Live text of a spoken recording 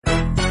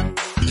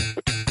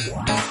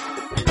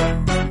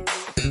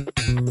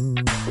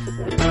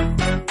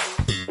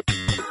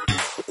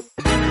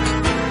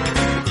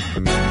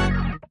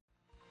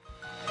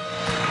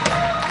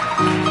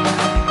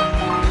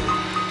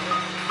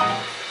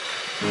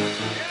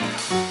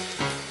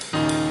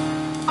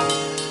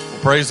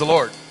Praise the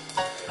Lord.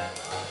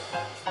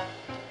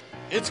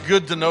 It's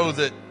good to know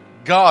that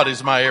God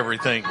is my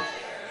everything.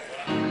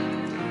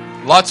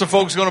 Lots of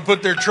folks are going to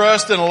put their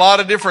trust in a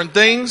lot of different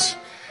things,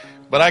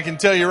 but I can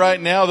tell you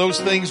right now, those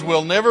things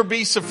will never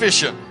be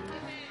sufficient.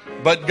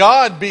 But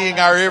God being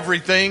our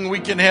everything, we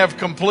can have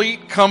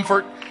complete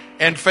comfort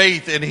and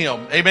faith in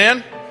Him.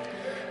 Amen?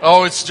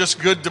 Oh, it's just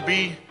good to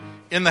be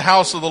in the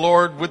house of the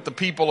Lord with the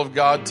people of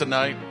God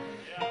tonight.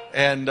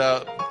 And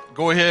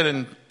go ahead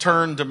and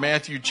turn to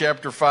Matthew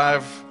chapter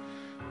 5.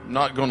 I'm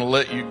not going to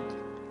let you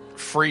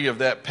free of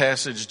that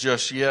passage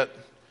just yet.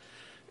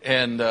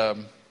 And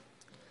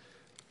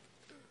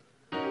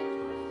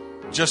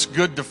just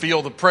good to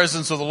feel the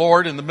presence of the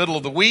Lord in the middle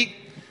of the week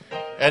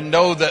and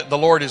know that the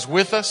Lord is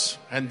with us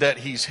and that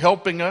He's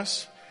helping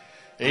us.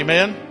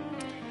 Amen.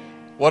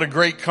 What a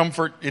great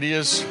comfort it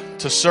is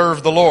to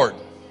serve the Lord.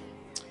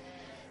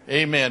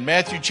 Amen.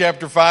 Matthew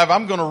chapter 5.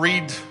 I'm going to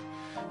read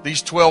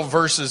these 12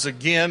 verses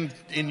again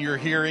in your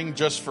hearing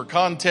just for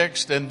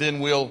context, and then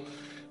we'll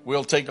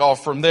take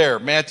off from there.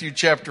 Matthew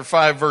chapter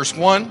 5 verse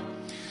 1.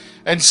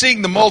 And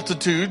seeing the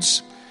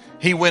multitudes,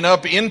 he went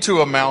up into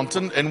a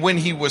mountain, and when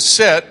he was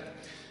set,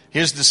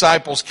 his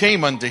disciples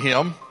came unto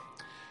him,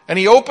 and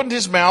he opened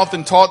his mouth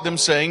and taught them,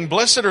 saying,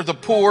 Blessed are the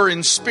poor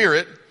in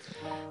spirit,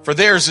 for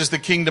theirs is the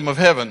kingdom of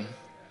heaven.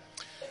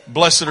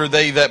 Blessed are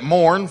they that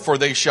mourn, for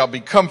they shall be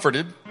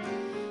comforted.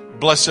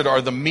 Blessed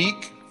are the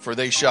meek, for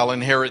they shall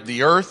inherit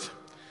the earth.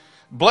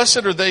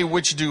 Blessed are they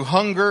which do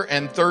hunger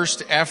and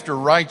thirst after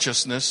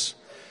righteousness,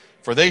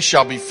 for they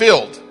shall be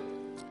filled.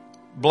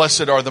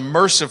 Blessed are the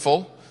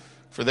merciful,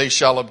 for they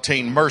shall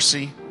obtain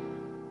mercy.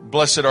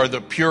 Blessed are the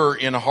pure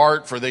in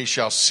heart, for they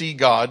shall see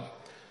God.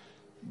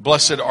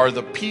 Blessed are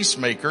the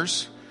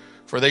peacemakers,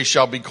 for they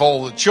shall be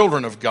called the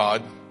children of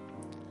God.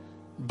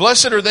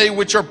 Blessed are they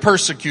which are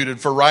persecuted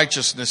for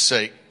righteousness'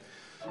 sake,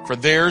 for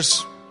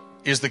theirs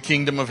is the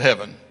kingdom of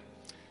heaven.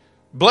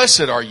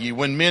 Blessed are ye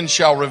when men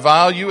shall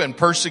revile you and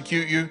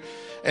persecute you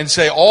and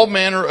say all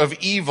manner of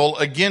evil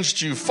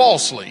against you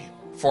falsely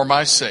for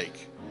my sake.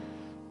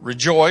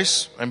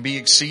 Rejoice and be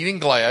exceeding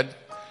glad,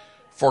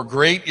 for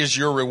great is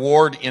your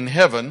reward in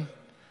heaven,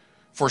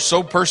 for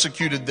so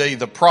persecuted they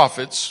the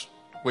prophets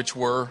which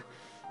were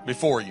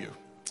before you.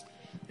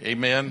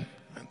 Amen.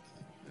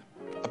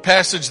 A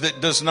passage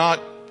that does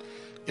not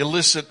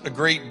elicit a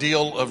great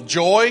deal of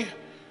joy,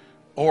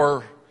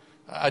 or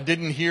I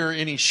didn't hear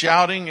any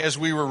shouting as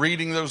we were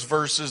reading those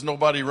verses,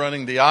 nobody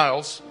running the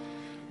aisles.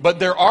 But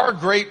there are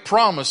great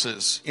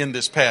promises in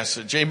this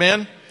passage.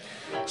 Amen.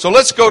 So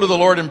let's go to the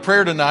Lord in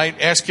prayer tonight.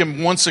 Ask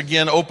Him once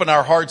again, open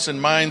our hearts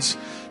and minds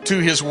to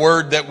His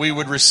word that we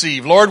would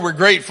receive. Lord, we're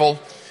grateful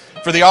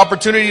for the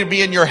opportunity to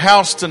be in your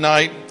house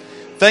tonight.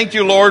 Thank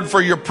you, Lord,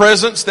 for your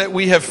presence that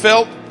we have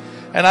felt.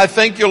 And I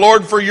thank you,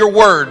 Lord, for your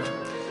word.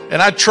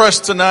 And I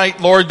trust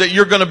tonight, Lord, that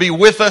you're going to be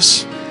with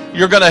us.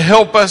 You're going to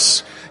help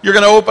us. You're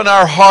going to open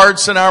our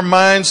hearts and our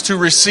minds to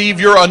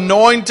receive your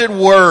anointed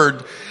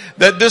word.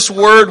 That this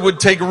word would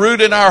take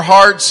root in our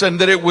hearts and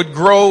that it would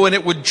grow and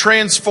it would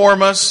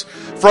transform us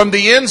from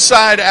the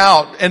inside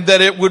out, and that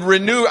it would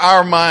renew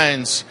our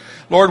minds.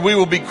 Lord, we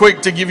will be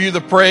quick to give you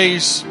the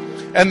praise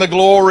and the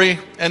glory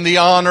and the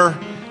honor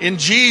in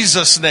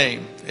Jesus'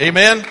 name.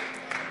 Amen.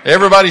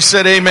 Everybody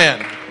said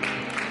amen.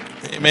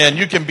 Amen.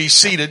 You can be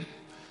seated.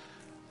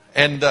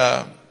 And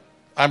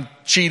I'm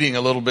cheating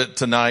a little bit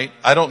tonight.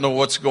 I don't know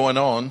what's going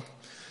on,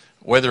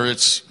 whether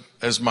it's,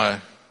 as my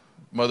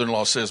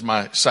mother-in-law says,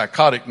 my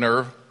psychotic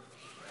nerve.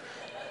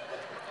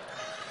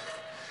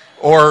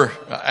 Or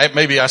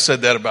maybe I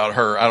said that about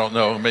her. I don't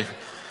know.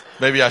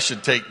 Maybe I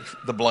should take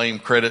the blame,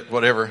 credit,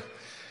 whatever.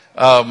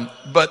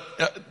 But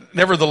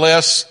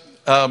nevertheless,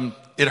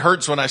 it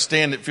hurts when I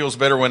stand. It feels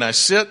better when I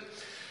sit.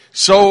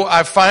 So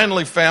I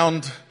finally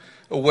found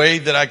a way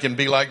that I can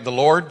be like the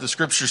Lord. The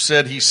scripture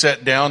said He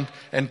sat down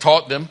and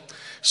taught them.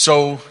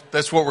 So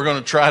that's what we're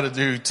going to try to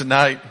do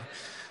tonight.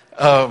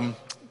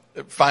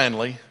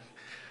 Finally.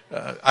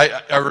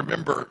 I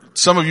remember,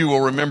 some of you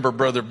will remember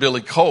Brother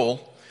Billy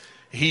Cole.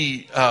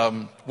 He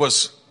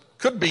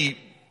could be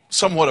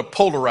somewhat a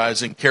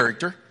polarizing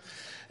character.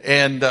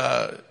 And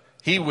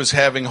he was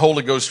having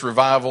Holy Ghost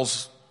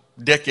revivals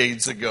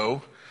decades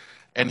ago.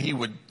 And he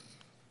would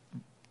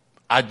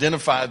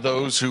identify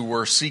those who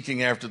were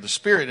seeking after the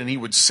Spirit, and he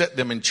would set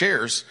them in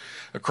chairs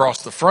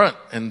across the front,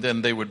 and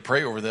then they would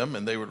pray over them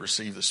and they would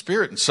receive the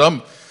Spirit. And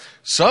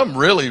some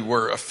really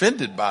were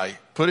offended by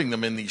putting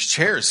them in these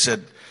chairs,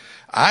 said,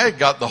 I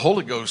got the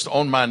Holy Ghost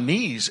on my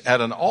knees at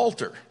an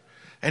altar.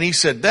 And he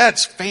said,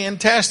 that's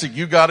fantastic.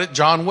 You got it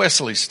John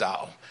Wesley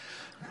style.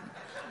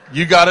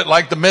 You got it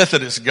like the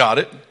Methodists got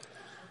it.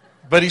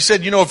 But he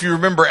said, if you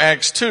remember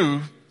Acts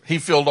 2, he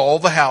filled all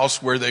the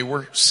house where they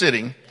were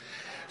sitting.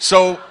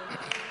 So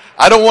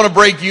I don't want to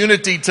break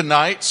unity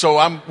tonight, so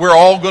we're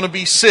all going to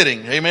be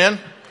sitting. Amen?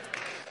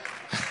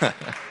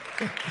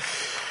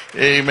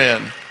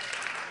 Amen.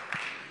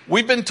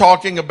 We've been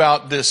talking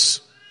about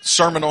this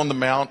Sermon on the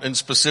Mount, and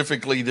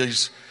specifically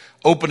these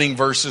opening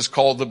verses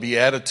called the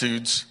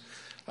Beatitudes.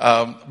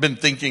 Been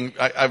thinking,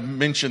 I've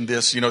mentioned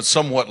this, it's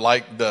somewhat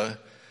like the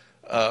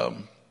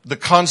the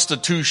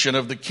constitution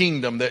of the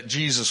kingdom that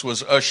Jesus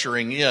was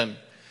ushering in.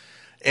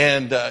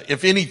 And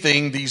if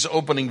anything, these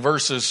opening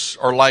verses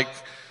are like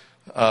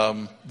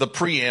the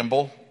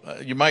preamble.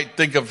 You might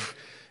think of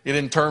it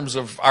in terms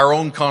of our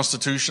own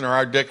constitution or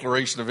our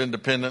Declaration of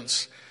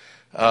Independence.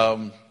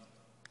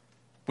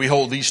 We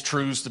hold these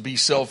truths to be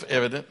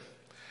self-evident,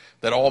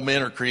 that all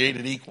men are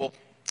created equal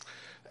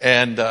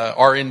and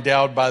are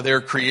endowed by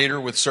their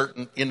Creator with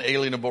certain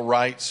inalienable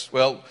rights.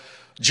 Well,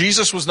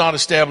 Jesus was not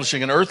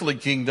establishing an earthly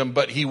kingdom,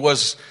 but he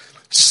was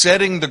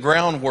setting the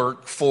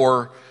groundwork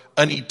for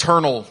an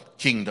eternal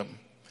kingdom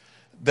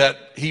that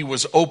he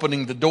was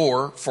opening the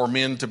door for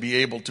men to be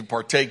able to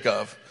partake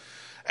of.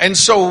 And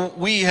so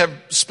we have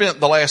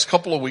spent the last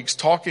couple of weeks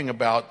talking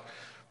about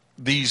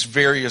these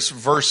various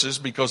verses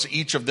because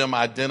each of them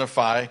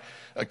identify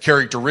a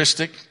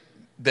characteristic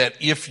that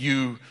if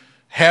you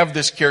have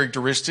this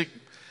characteristic,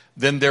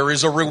 then there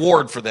is a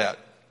reward for that.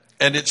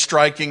 And it's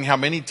striking how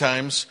many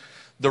times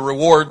the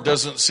reward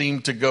doesn't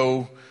seem to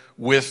go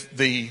with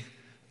the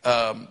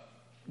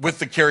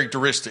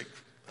characteristic.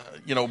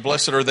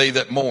 Blessed are they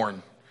that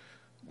mourn,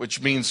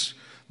 which means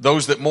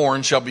those that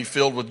mourn shall be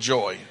filled with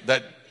joy.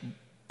 That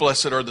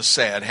blessed are the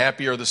sad,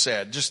 happy are the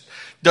sad. Just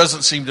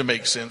doesn't seem to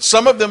make sense.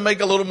 Some of them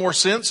make a little more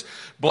sense.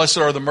 Blessed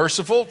are the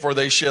merciful, for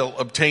they shall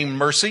obtain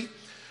mercy.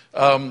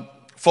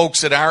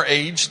 Folks at our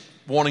age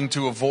wanting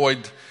to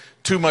avoid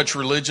too much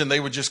religion, they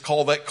would just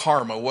call that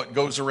karma. What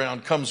goes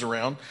around comes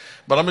around.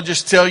 But I'm going to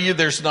just tell you,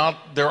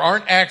 there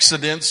aren't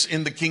accidents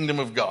in the kingdom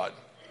of God.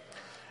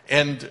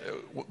 And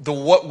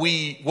what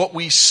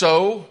we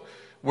sow,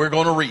 we're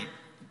going to reap.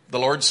 The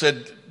Lord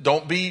said,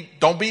 don't be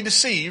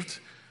deceived.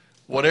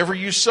 Whatever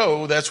you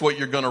sow, that's what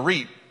you're going to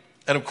reap.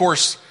 And of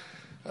course,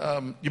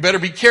 you better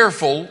be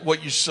careful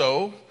what you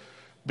sow,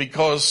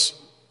 because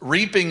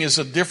reaping is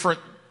a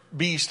different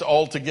beast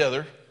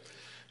altogether.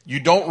 You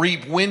don't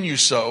reap when you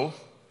sow,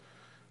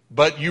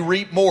 but you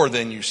reap more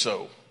than you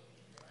sow.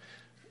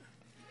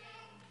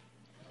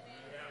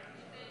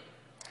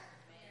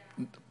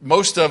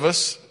 Most of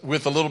us,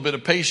 with a little bit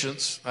of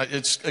patience,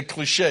 it's a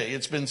cliche,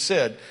 it's been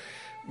said,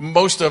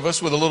 most of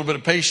us with a little bit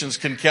of patience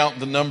can count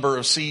the number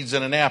of seeds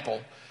in an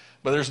apple,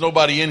 but there's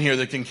nobody in here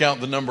that can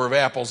count the number of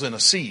apples in a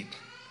seed.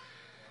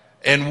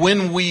 And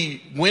when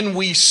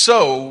we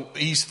sow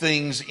these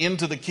things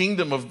into the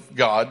kingdom of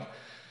God,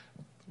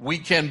 we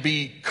can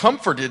be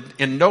comforted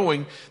in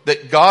knowing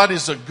that God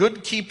is a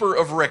good keeper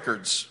of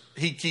records.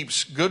 He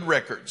keeps good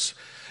records.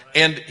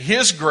 And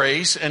his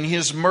grace and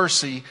his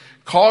mercy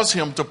cause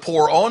him to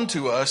pour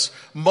onto us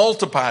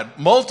multiplied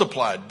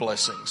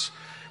blessings.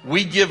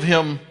 We give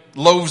him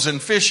loaves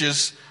and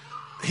fishes,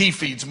 he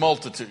feeds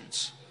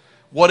multitudes.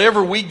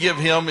 Whatever we give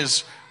him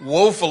is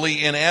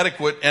woefully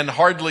inadequate and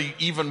hardly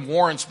even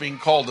warrants being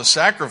called a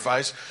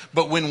sacrifice.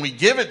 But when we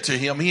give it to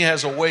him, he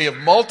has a way of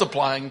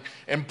multiplying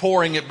and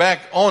pouring it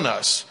back on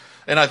us.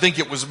 And I think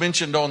it was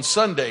mentioned on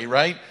Sunday,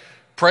 right?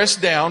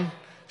 Pressed down,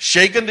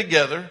 shaken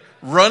together,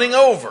 running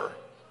over.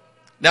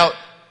 Now,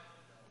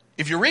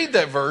 if you read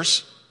that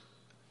verse,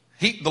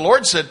 the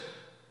Lord said,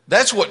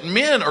 that's what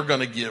men are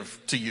going to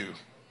give to you.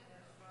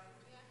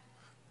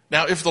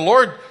 Now, if the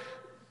Lord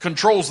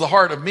controls the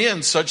heart of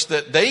men such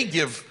that they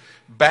give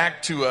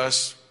back to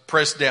us,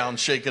 pressed down,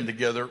 shaken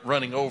together,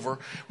 running over,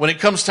 when it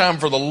comes time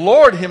for the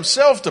Lord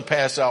himself to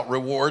pass out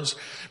rewards,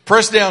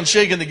 pressed down,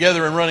 shaken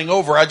together, and running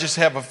over, I just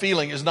have a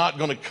feeling is not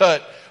going to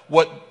cut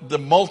what the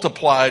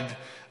multiplied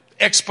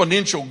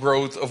exponential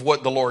growth of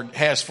what the Lord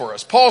has for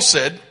us. Paul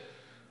said,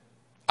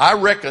 I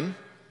reckon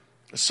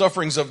the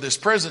sufferings of this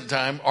present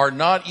time are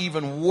not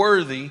even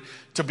worthy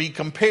to be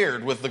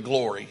compared with the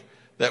glory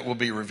that will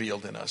be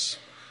revealed in us.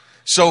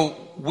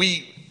 So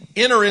we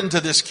enter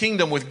into this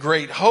kingdom with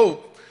great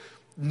hope,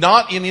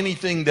 not in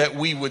anything that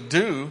we would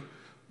do,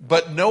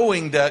 but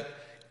knowing that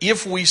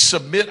if we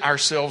submit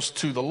ourselves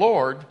to the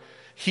Lord,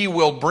 he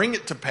will bring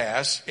it to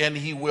pass and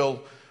he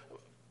will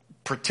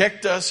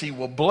protect us, he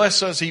will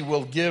bless us, he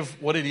will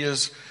give what it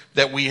is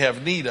that we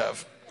have need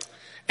of.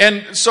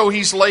 And so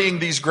he's laying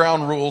these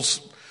ground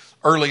rules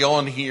early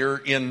on here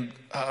in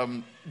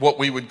what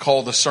we would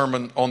call the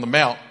Sermon on the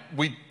Mount.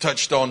 We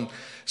touched on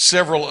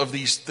several of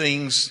these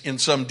things in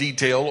some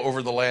detail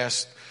over the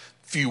last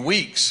few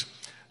weeks.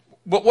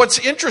 But what's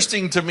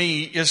interesting to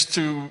me is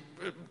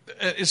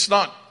it's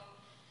not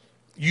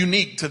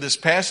unique to this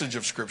passage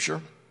of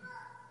Scripture,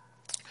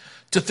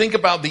 to think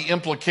about the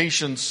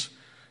implications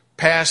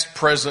past,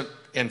 present,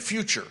 and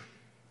future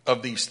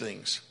of these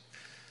things.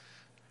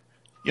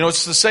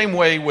 It's the same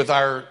way with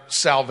our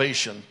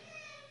salvation.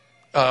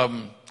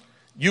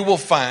 You will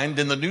find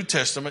in the New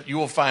Testament, you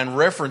will find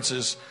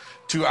references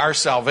to our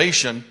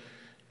salvation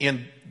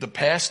in the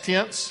past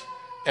tense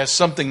as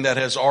something that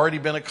has already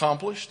been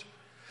accomplished.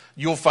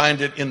 You'll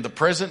find it in the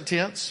present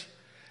tense,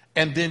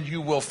 and then you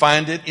will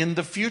find it in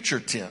the future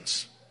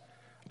tense.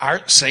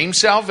 Our same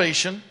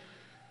salvation,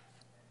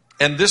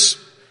 and this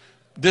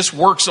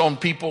works on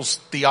people's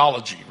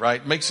theology,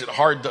 right? Makes it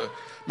hard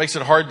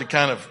to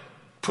kind of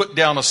put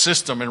down a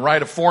system and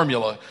write a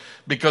formula.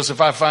 Because if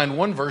I find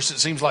one verse, it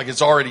seems like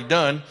it's already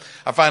done.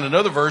 I find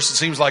another verse, it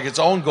seems like it's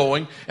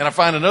ongoing. And I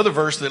find another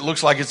verse that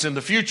looks like it's in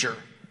the future.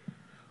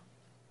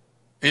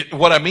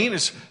 What I mean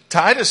is,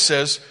 Titus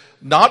says,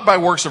 not by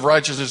works of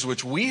righteousness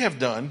which we have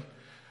done,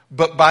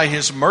 but by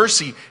his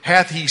mercy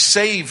hath he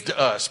saved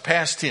us.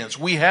 Past tense.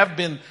 We have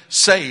been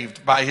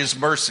saved by his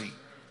mercy.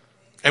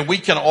 And we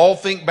can all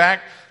think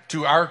back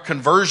to our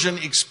conversion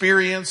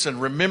experience and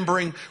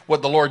remembering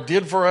what the Lord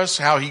did for us,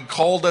 how he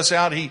called us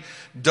out. He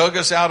dug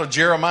us out of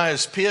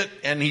Jeremiah's pit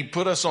and he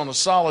put us on a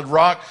solid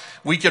rock.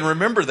 We can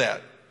remember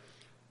that.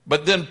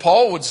 But then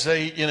Paul would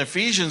say in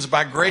Ephesians,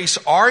 by grace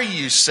are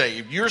you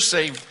saved. You're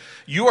saved.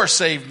 You are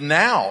saved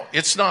now.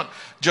 It's not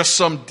just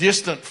some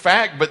distant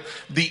fact, but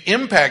the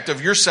impact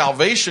of your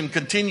salvation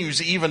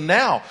continues even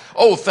now.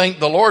 Oh, thank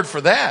the Lord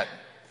for that.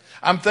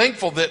 I'm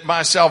thankful that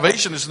my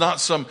salvation is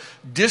not some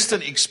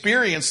distant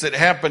experience that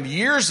happened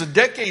years and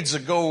decades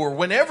ago or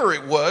whenever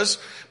it was,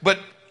 but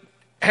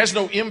has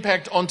no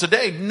impact on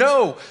today.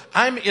 No,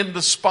 I'm in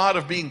the spot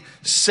of being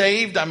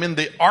saved. I'm in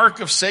the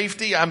ark of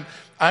safety. I'm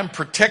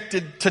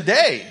protected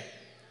today.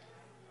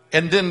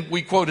 And then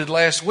we quoted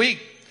last week,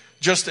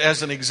 just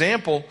as an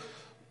example,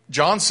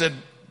 John said,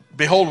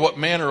 behold what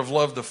manner of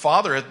love the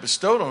Father hath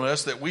bestowed on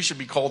us, that we should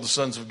be called the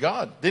sons of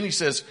God. Then he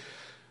says,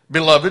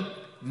 beloved,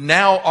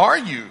 now are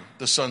you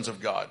the sons of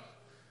God.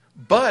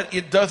 But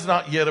it doth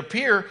not yet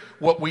appear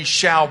what we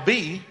shall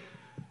be,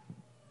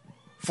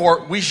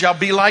 for we shall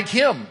be like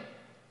him.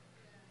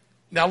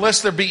 Now,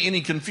 lest there be any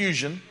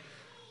confusion,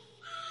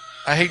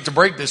 I hate to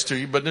break this to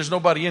you, but there's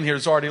nobody in here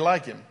that's already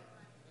like him.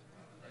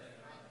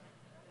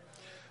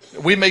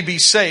 We may be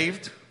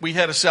saved. We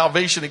had a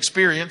salvation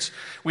experience.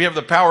 We have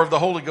the power of the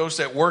Holy Ghost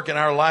at work in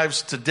our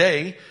lives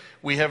today.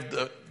 We have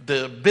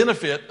the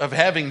benefit of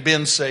having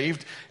been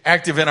saved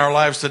active in our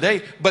lives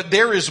today. But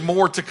there is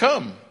more to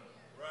come.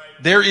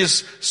 There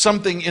is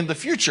something in the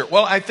future.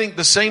 Well, I think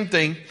the same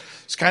thing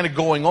is kind of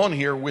going on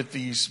here with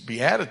these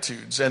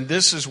Beatitudes. And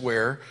this is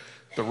where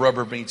the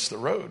rubber meets the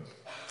road.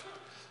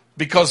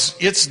 Because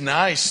it's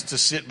nice to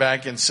sit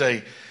back and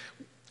say,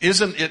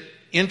 isn't it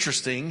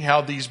interesting how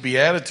these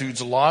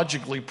Beatitudes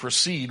logically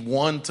proceed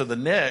one to the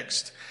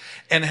next,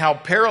 and how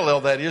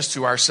parallel that is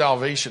to our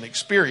salvation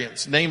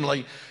experience.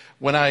 Namely,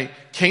 when I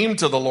came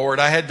to the Lord,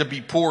 I had to be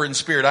poor in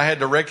spirit. I had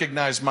to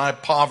recognize my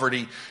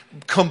poverty,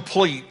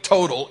 complete,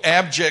 total,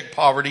 abject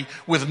poverty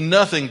with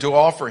nothing to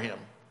offer him.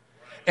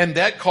 And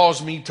that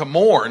caused me to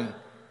mourn.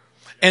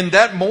 And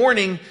that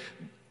mourning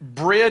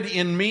bred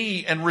in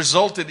me and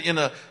resulted in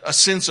a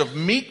sense of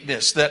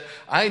meekness, that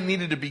I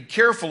needed to be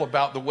careful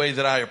about the way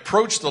that I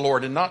approach the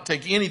Lord and not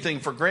take anything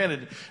for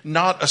granted,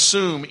 not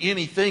assume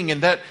anything.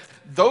 And that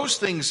those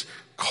things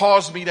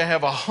caused me to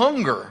have a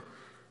hunger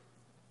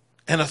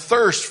and a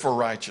thirst for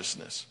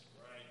righteousness.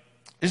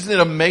 Isn't it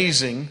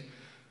amazing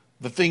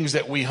the things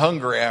that we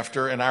hunger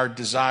after and our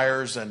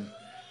desires and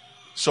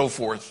so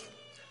forth?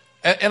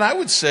 And I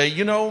would say,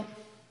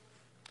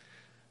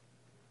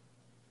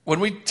 when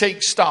we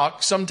take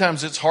stock,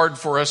 sometimes it's hard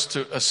for us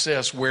to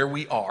assess where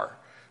we are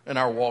in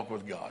our walk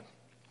with God.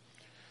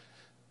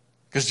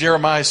 Because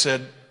Jeremiah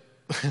said,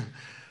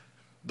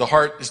 the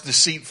heart is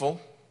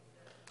deceitful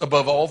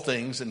above all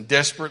things and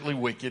desperately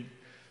wicked.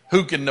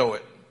 Who can know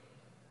it?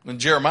 When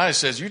Jeremiah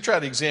says, you try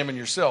to examine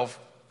yourself,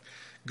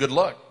 good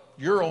luck.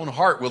 Your own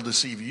heart will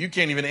deceive you. You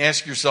can't even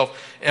ask yourself,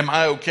 am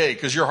I okay?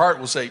 Because your heart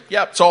will say,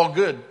 yep, it's all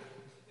good.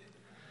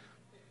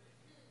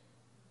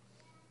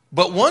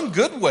 But one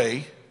good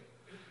way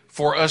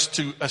for us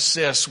to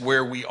assess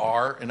where we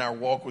are in our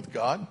walk with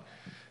God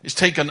is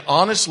take an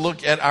honest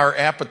look at our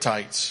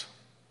appetites.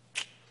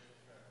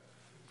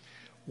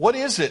 What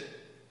is it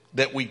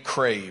that we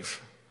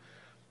crave?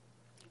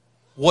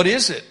 What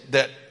is it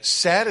that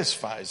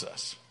satisfies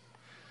us?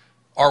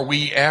 Are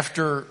we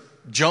after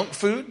junk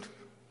food,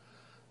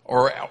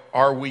 or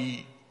are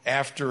we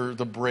after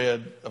the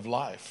bread of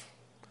life?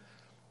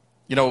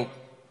 The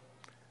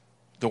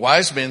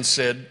wise men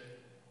said,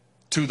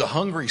 to the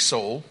hungry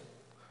soul,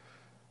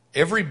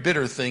 every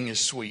bitter thing is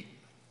sweet.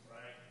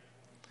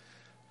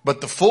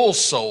 But the full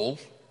soul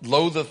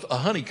loatheth a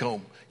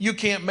honeycomb. You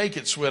can't make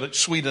it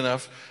sweet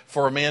enough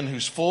for a man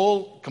who's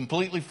full,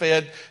 completely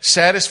fed,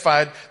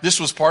 satisfied. This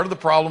was part of the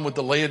problem with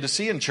the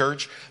Laodicean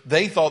church.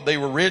 They thought they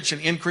were rich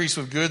and increased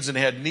with goods and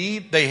had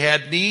need. They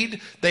had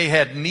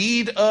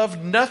need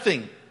of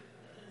nothing.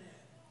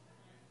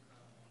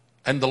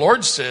 And the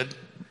Lord said,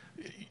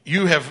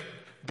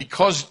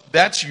 because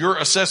that's your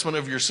assessment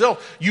of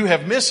yourself, you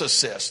have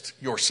misassessed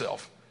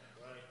yourself.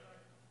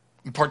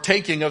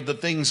 Partaking of the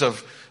things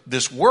of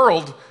this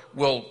world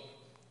will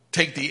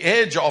take the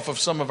edge off of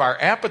some of our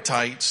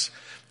appetites,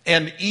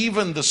 and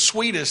even the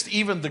sweetest,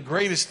 even the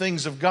greatest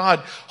things of God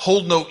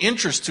hold no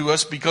interest to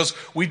us because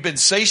we've been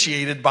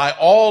satiated by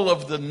all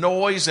of the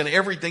noise and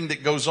everything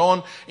that goes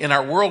on in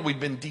our world.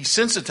 We've been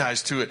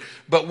desensitized to it.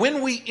 But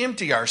when we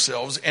empty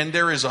ourselves and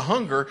there is a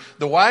hunger,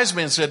 the wise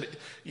man said,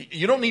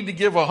 you don't need to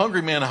give a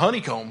hungry man a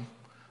honeycomb.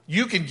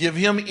 You can give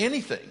him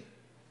anything.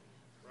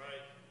 Right.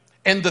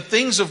 And the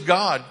things of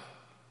God,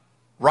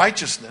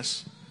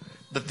 righteousness,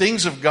 the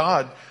things of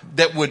God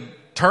that would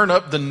turn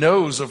up the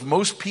nose of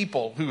most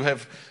people who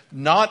have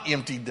not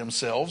emptied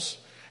themselves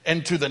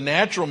and to the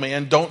natural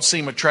man don't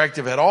seem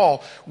attractive at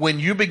all. When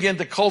you begin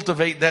to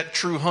cultivate that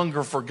true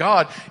hunger for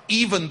God,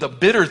 even the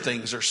bitter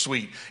things are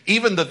sweet.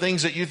 Even the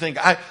things that you think,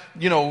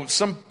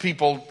 some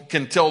people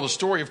can tell the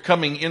story of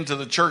coming into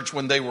the church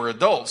when they were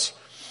adults,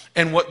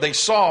 and what they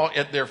saw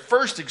at their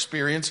first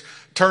experience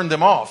turned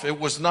them off. It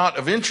was not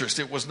of interest.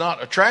 It was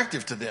not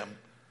attractive to them.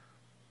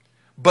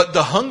 But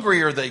the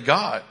hungrier they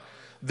got,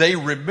 they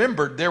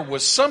remembered there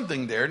was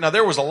something there. Now,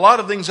 there was a lot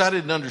of things I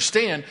didn't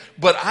understand,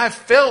 but I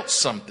felt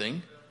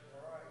something.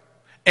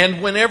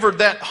 And whenever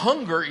that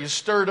hunger is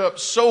stirred up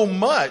so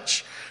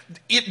much,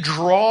 it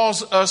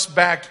draws us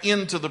back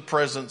into the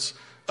presence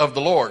of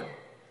the Lord.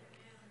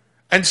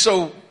 And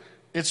so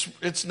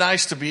it's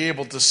nice to be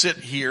able to sit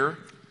here.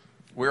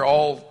 We're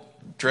all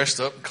dressed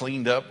up,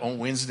 cleaned up on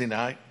Wednesday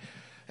night.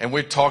 And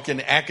we're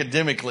talking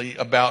academically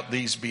about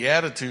these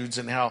Beatitudes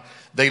and how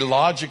they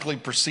logically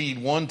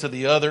proceed one to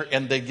the other,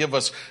 and they give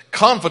us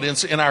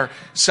confidence in our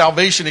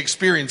salvation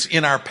experience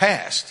in our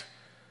past.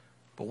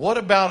 But what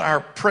about our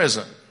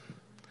present?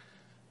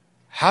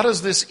 How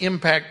does this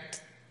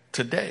impact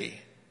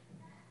today?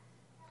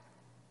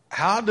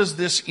 How does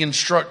this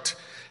instruct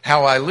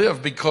how I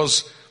live?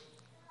 Because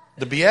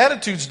the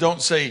Beatitudes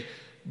don't say,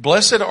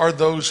 blessed are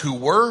those who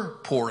were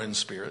poor in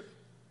spirit.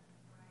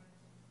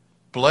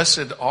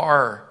 Blessed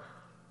are,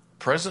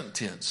 present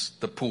tense,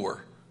 the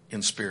poor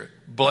in spirit.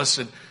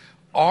 Blessed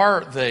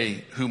are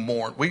they who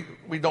mourn.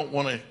 We don't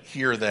want to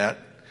hear that,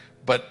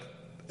 but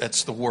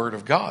that's the word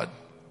of God.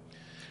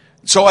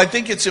 So I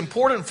think it's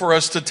important for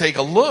us to take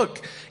a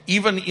look,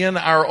 even in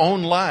our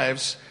own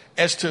lives,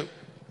 as to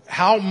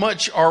how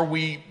much are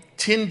we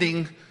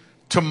tending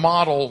to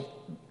model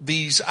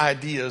these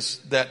ideas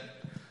that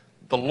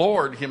the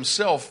Lord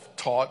himself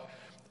taught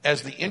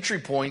as the entry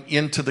point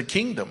into the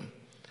kingdom.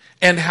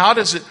 And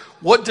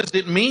what does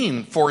it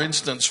mean, for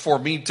instance, for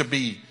me to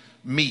be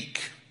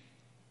meek?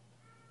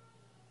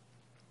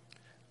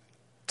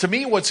 To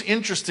me, what's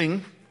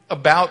interesting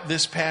about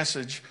this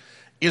passage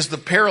is the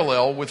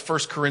parallel with 1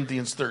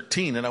 Corinthians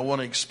 13, and I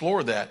want to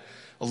explore that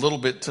a little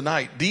bit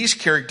tonight. These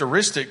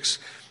characteristics,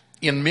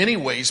 in many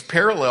ways,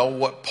 parallel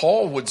what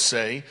Paul would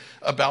say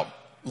about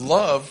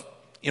love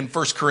in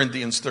 1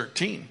 Corinthians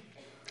 13.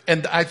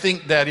 And I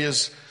think that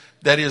is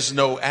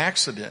no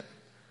accident.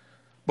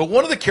 But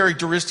one of the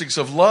characteristics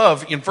of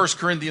love in 1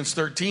 Corinthians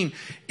 13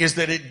 is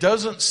that it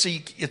doesn't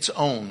seek its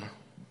own.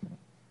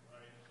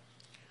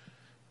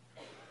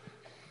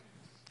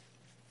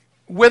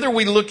 Whether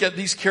we look at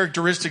these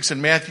characteristics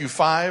in Matthew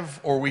 5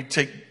 or we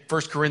take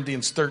 1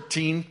 Corinthians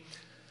 13,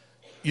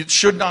 it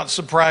should not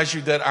surprise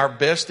you that our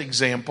best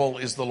example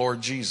is the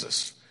Lord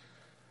Jesus.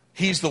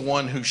 He's the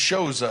one who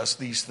shows us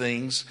these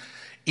things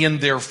in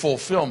their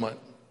fulfillment.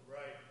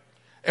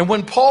 And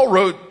when Paul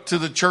wrote to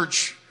the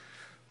church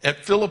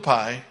at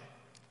Philippi,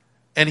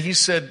 and he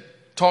said,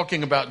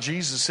 talking about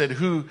Jesus, said,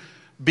 who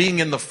being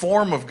in the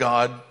form of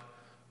God,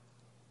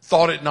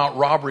 thought it not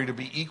robbery to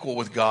be equal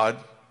with God.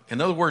 In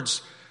other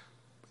words,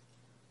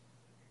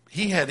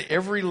 he had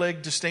every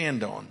leg to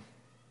stand on.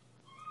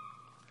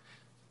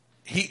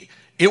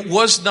 It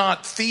was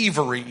not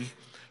thievery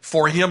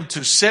for him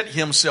to set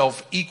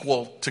himself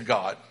equal to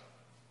God,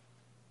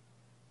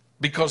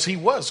 because he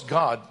was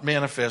God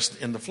manifest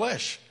in the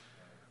flesh.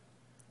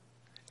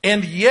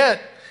 And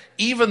yet,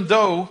 even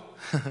though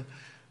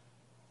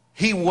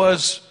he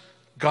was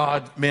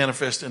God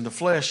manifest in the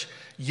flesh,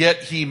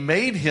 yet he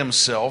made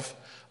himself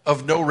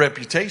of no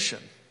reputation.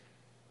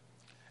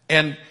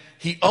 And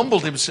he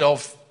humbled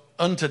himself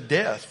unto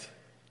death.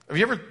 Have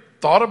you ever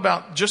thought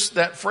about just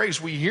that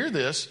phrase? We hear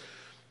this,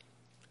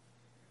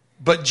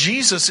 but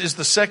Jesus is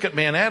the second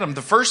man, Adam.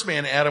 The first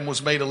man, Adam,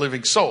 was made a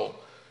living soul.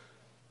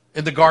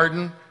 In the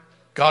garden,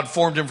 God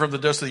formed him from the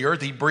dust of the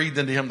earth. He breathed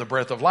into him the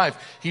breath of life.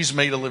 He's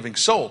made a living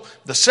soul.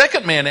 The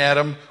second man,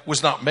 Adam,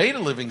 was not made a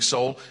living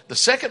soul. The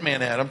second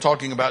man, Adam,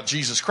 talking about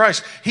Jesus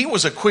Christ, he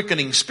was a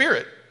quickening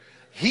spirit.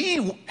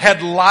 He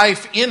had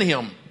life in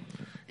him.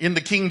 In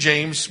the King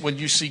James, when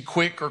you see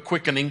quick or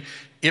quickening,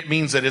 it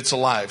means that it's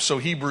alive. So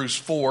Hebrews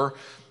 4,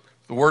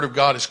 the word of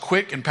God is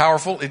quick and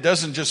powerful. It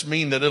doesn't just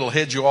mean that it'll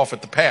head you off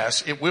at the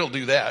pass. It will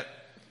do that.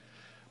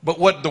 But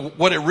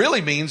what it really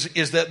means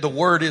is that the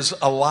word is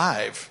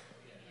alive.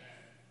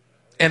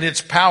 And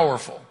it's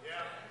powerful.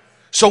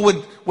 So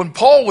when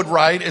Paul would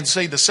write and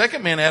say the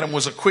second man, Adam,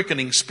 was a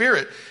quickening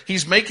spirit,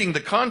 he's making the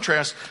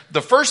contrast.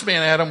 The first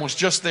man, Adam, was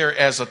just there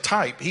as a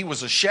type. He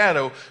was a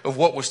shadow of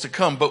what was to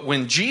come. But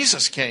when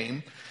Jesus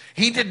came,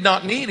 he did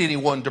not need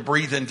anyone to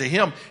breathe into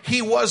him.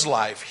 He was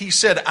life. He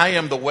said, I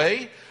am the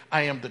way,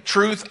 I am the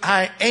truth,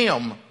 I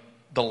am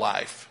the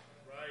life.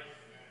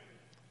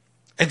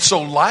 And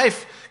so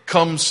life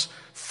comes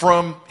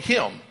from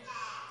him.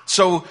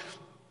 So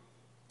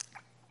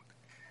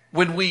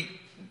when we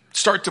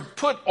start to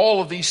put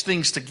all of these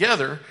things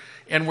together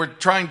and we're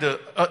trying to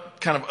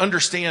kind of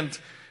understand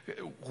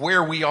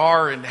where we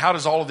are and how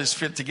does all of this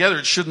fit together,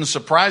 it shouldn't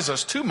surprise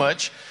us too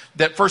much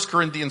that 1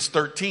 Corinthians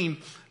 13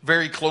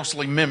 very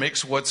closely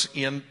mimics what's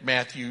in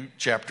Matthew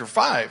chapter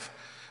 5.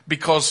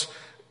 Because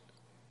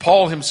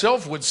Paul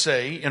himself would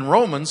say in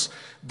Romans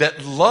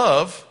that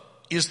love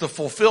is the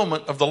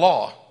fulfillment of the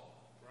law.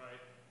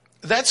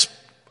 That's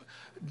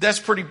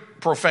pretty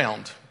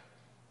profound.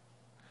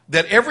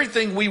 That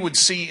everything we would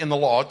see in the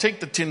law, take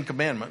the 10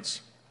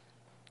 Commandments,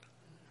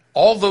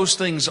 all those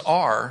things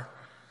are,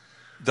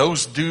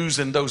 those do's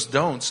and those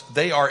don'ts,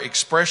 they are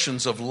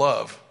expressions of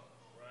love.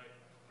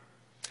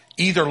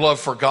 Either love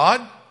for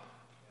God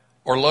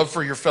or love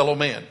for your fellow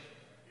man.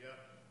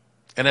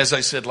 And as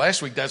I said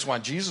last week, that's why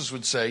Jesus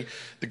would say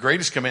the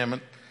greatest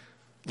commandment,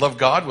 love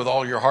God with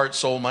all your heart,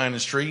 soul, mind,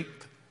 and strength.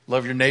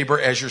 Love your neighbor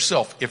as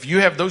yourself. If you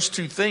have those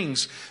two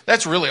things,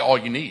 that's really all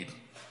you need.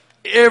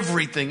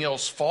 Everything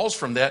else falls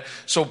from that.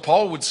 So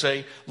Paul would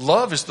say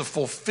love is the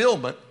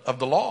fulfillment of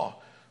the law.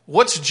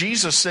 What's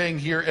Jesus saying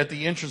here at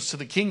the entrance to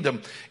the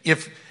kingdom?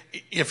 If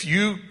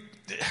you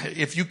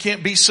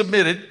can't be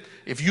submitted,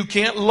 if you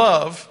can't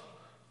love,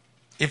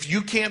 if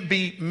you can't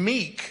be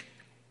meek,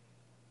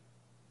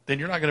 then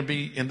you're not going to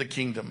be in the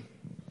kingdom.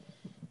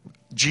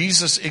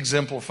 Jesus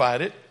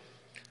exemplified it.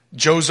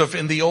 Joseph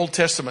in the Old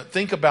Testament.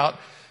 Think about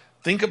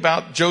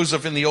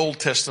Joseph in the Old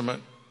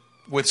Testament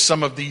with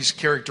some of these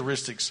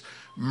characteristics.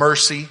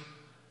 Mercy,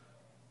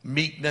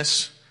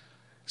 meekness.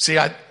 See,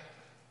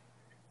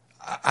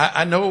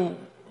 I know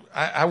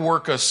I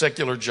work a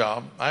secular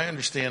job. I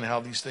understand how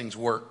these things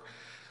work.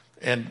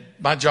 And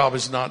my job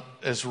is not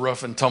as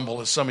rough and tumble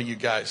as some of you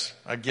guys.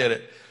 I get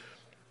it.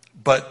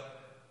 But,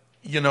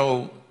 you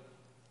know,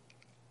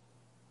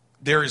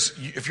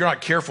 if you're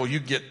not careful, you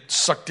get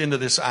sucked into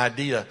this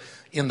idea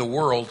in the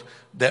world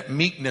that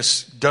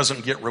meekness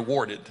doesn't get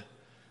rewarded.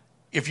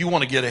 If you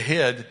want to get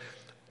ahead,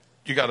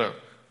 you got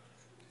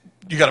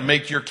to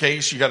make your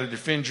case, you got to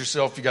defend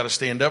yourself, you got to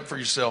stand up for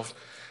yourself.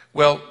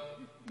 Well,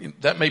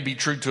 that may be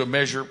true to a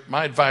measure.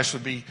 My advice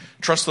would be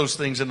trust those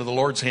things into the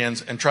Lord's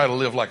hands and try to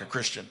live like a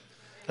Christian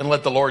and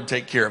let the Lord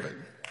take care of it.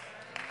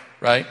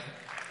 Right?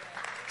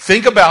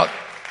 Think about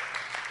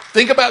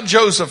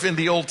Joseph in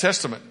the Old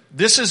Testament.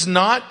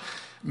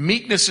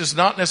 Meekness is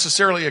not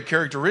necessarily a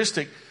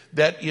characteristic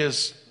that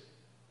is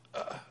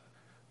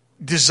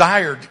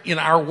desired in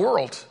our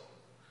world.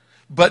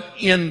 But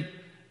in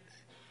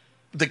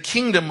the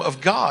kingdom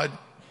of God,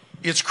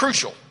 it's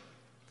crucial.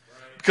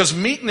 Because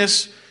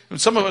meekness, and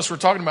some of us were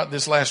talking about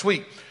this last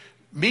week,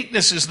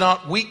 meekness is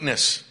not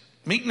weakness.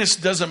 Meekness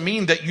doesn't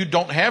mean that you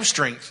don't have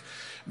strength.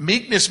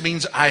 Meekness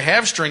means I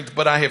have strength,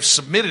 but I have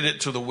submitted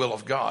it to the will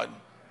of God.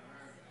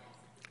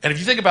 And if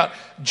you think about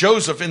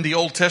Joseph in the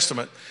Old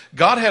Testament,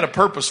 God had a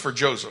purpose for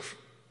Joseph.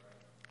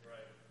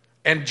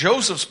 And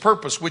Joseph's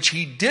purpose, which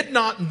he did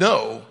not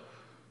know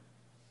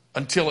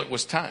until it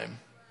was time,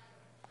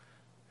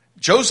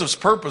 Joseph's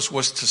purpose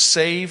was to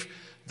save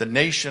the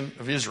nation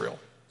of Israel.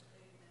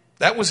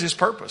 That was his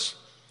purpose.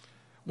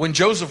 When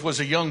Joseph was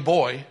a young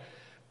boy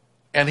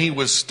and he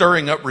was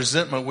stirring up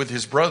resentment with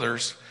his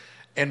brothers,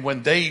 and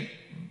when they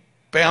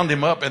bound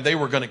him up and they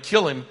were going to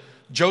kill him,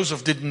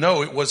 Joseph didn't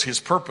know it was his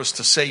purpose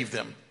to save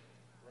them.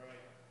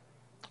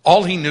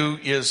 All he knew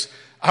is,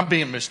 I'm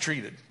being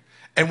mistreated.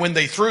 And when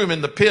they threw him in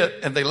the pit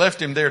and they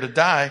left him there to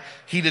die,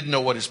 he didn't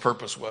know what his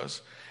purpose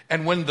was.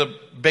 And when the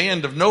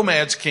band of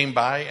nomads came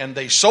by and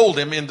they sold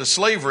him into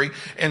slavery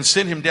and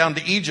sent him down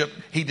to Egypt,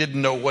 he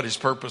didn't know what his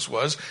purpose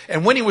was.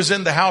 And when he was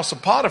in the house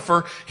of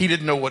Potiphar, he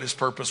didn't know what his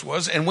purpose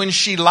was. And when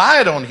she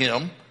lied on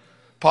him,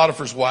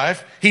 Potiphar's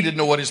wife, he didn't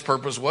know what his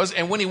purpose was.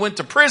 And when he went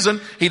to prison,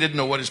 he didn't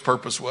know what his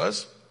purpose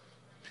was.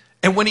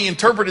 And when he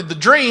interpreted the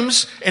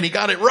dreams and he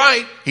got it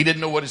right, he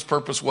didn't know what his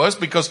purpose was,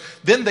 because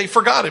then they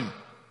forgot him.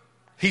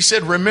 He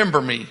said,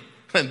 remember me,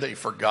 and they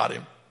forgot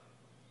him.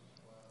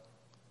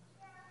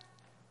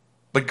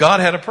 But God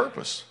had a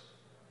purpose.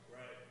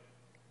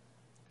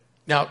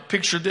 Now,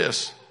 picture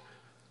this.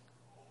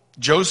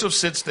 Joseph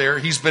sits there.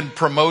 He's been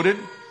promoted.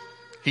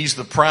 He's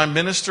the prime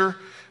minister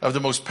of the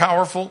most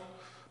powerful,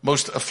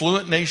 most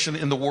affluent nation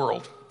in the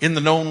world, in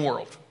the known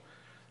world.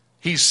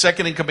 He's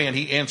second in command.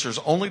 He answers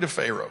only to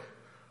Pharaoh.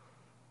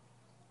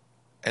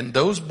 And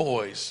those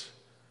boys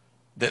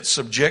that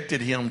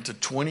subjected him to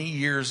 20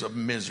 years of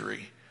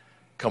misery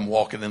come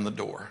walking in the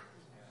door.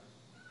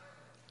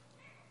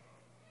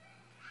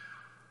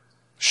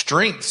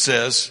 Strength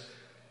says,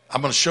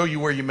 I'm going to show you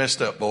where you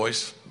messed up,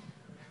 boys.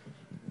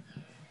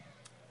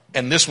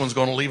 And this one's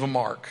going to leave a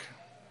mark.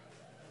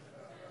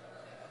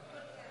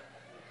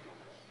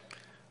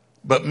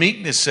 But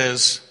meekness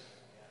says,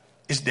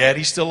 is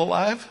Daddy still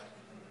alive?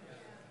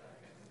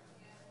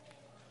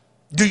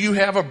 Do you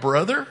have a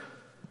brother?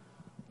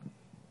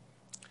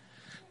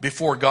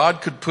 Before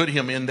God could put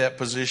him in that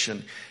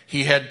position,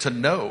 he had to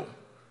know,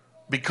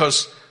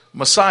 because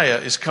Messiah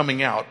is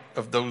coming out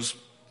of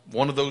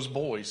one of those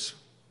boys.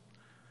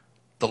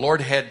 The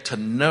Lord had to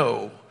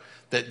know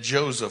that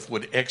Joseph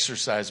would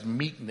exercise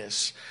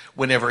meekness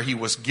whenever he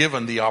was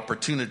given the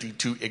opportunity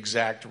to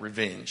exact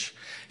revenge.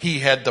 He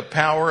had the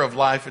power of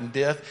life and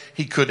death.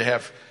 He could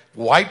have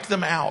wiped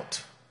them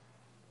out.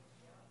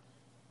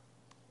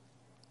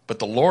 But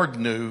the Lord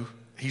knew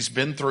He's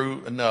been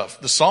through enough.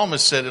 The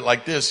psalmist said it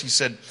like this. He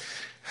said,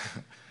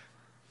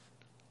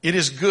 "It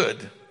is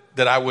good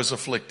that I was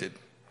afflicted."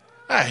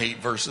 I hate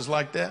verses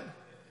like that.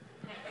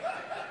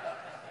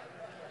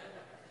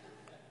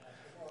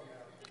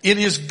 "It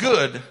is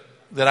good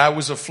that I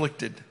was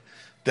afflicted,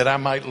 that I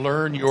might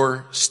learn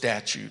your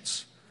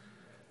statutes."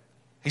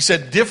 He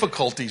said,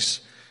 difficulties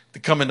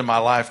that come into my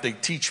life, they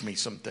teach me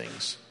some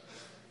things.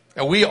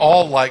 And we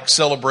all like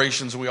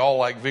celebrations, we all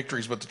like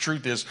victories, but the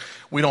truth is,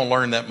 we don't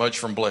learn that much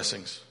from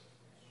blessings.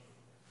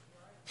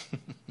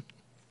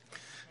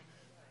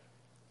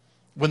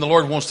 When the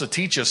Lord wants to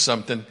teach us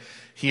something,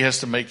 He has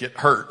to make it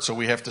hurt, so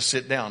we have to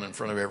sit down in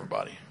front of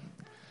everybody.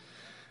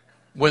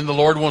 When the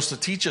Lord wants to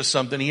teach us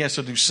something, He has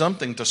to do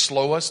something to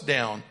slow us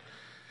down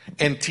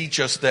and teach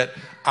us that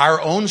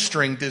our own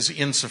strength is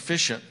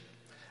insufficient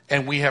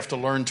and we have to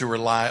learn to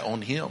rely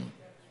on Him.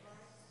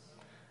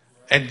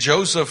 And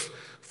Joseph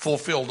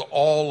fulfilled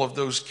all of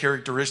those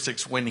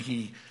characteristics when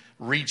he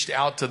reached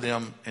out to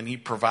them and he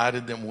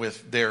provided them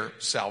with their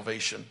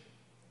salvation.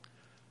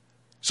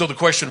 So the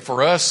question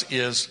for us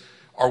is,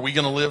 are we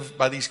going to live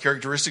by these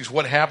characteristics?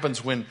 What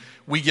happens when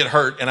we get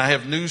hurt? And I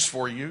have news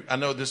for you. I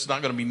know this is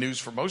not going to be news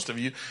for most of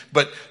you,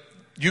 but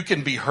you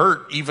can be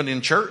hurt even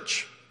in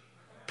church.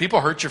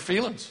 People hurt your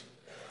feelings.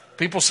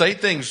 People say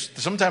things.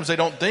 Sometimes they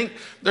don't think.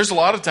 There's a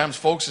lot of times,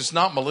 folks, it's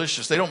not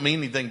malicious. They don't mean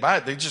anything by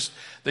it. They just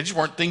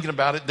weren't thinking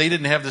about it. They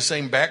didn't have the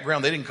same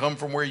background. They didn't come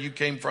from where you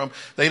came from.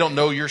 They don't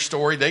know your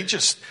story. They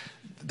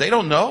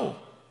don't know.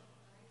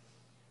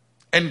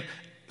 And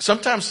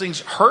sometimes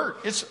things hurt.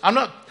 I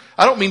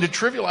don't mean to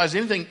trivialize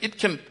anything.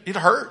 It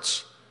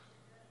hurts.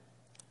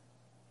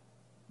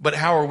 But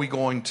how are we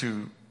going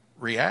to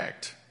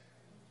react?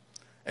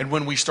 And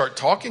when we start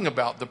talking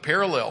about the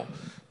parallel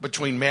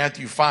between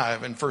Matthew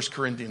 5 and 1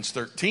 Corinthians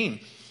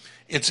 13,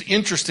 it's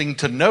interesting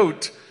to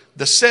note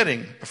the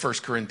setting of 1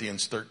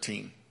 Corinthians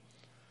 13.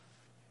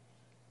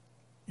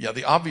 Yeah,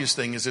 the obvious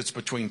thing is it's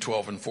between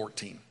 12 and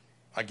 14.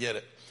 I get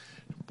it.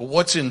 But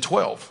what's in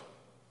 12?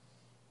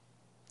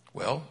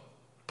 Well,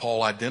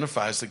 Paul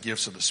identifies the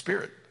gifts of the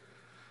Spirit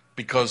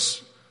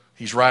because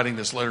he's writing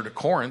this letter to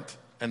Corinth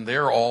and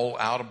they're all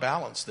out of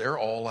balance. They're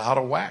all out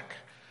of whack.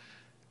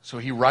 So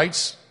he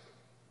writes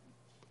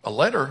a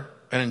letter,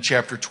 and in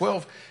chapter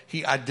 12,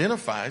 he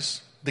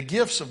identifies the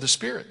gifts of the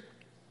Spirit.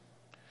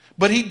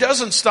 But he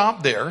doesn't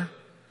stop there.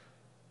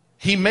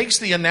 He makes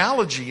the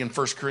analogy in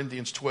 1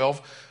 Corinthians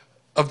 12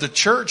 of the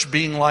church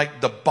being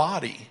like the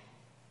body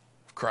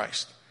of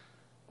Christ.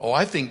 Oh,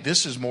 I think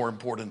this is more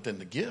important than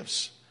the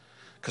gifts,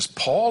 because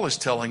Paul is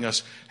telling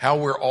us how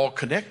we're all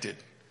connected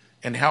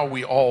and how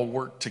we all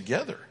work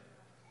together.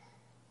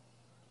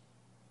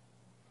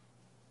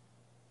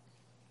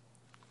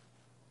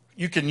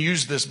 You can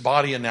use this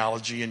body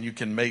analogy and you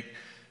can make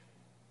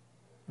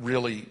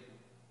really,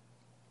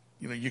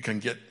 you can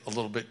get a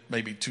little bit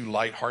maybe too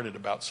lighthearted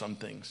about some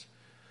things.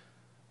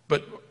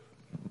 But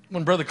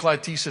when Brother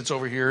Clyde T sits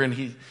over here and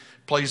he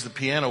plays the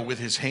piano with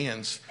his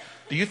hands,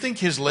 do you think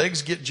his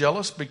legs get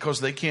jealous because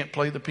they can't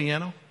play the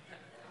piano?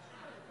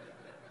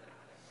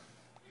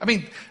 I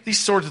mean, these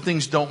sorts of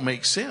things don't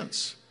make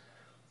sense.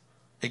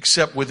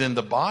 Except within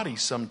the body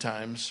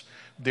sometimes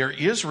there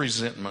is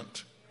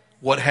resentment.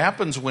 What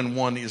happens when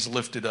one is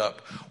lifted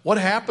up? What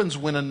happens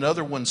when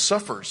another one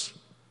suffers?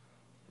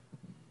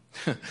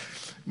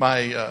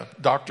 My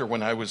doctor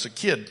when I was a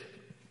kid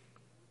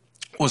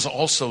was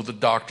also the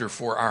doctor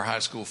for our high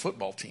school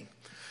football team.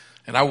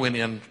 And I went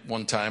in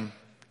one time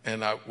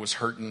and I was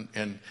hurting,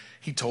 and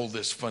he told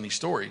this funny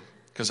story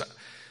because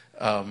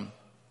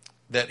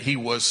that he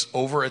was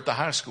over at the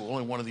high school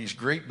and one of these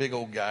great big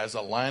old guys,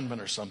 a lineman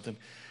or something,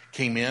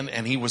 came in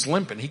and he was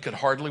limping. He could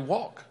hardly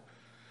walk.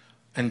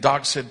 And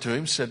Doc said to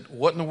him,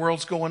 "What in the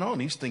world's going on?"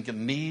 He's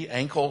thinking knee,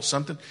 ankle,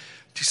 something.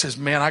 He says,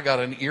 "Man, I got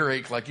an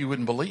earache like you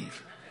wouldn't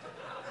believe."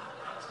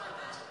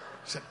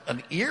 He said,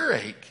 "An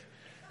earache?"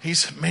 He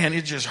said, "Man,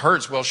 it just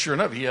hurts." Well, sure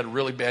enough, he had a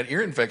really bad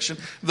ear infection.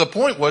 The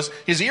point was,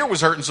 his ear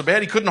was hurting so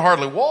bad he couldn't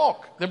hardly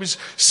walk. There was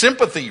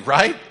sympathy,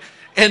 right?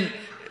 And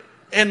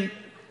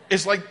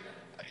it's like,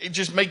 it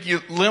just make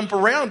you limp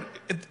around.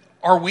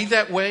 Are we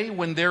that way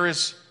when there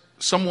is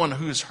someone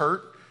who's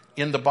hurt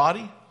in the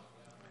body?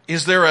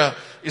 Is there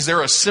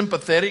a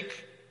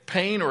sympathetic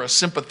pain or a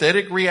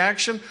sympathetic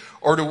reaction?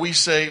 Or do we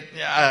say,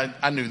 "Yeah,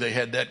 I knew they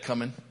had that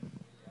coming.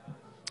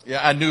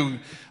 Yeah, I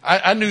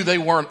knew they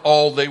weren't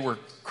all they were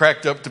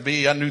cracked up to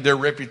be. I knew their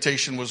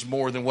reputation was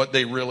more than what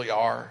they really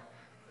are."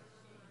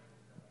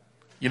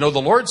 The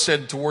Lord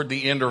said toward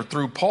the end, or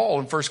through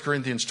Paul in 1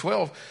 Corinthians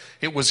 12,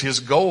 it was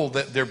his goal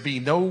that there be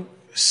no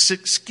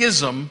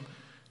schism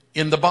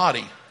in the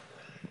body.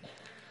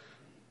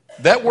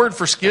 That word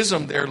for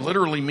schism there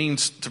literally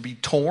means to be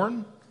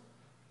torn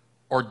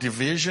or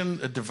division,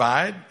 a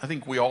divide. I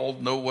think we all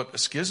know what a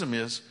schism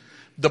is.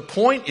 The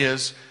point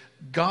is,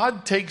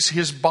 God takes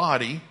his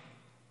body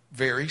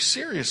very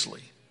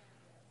seriously.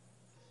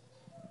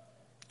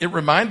 It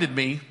reminded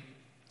me,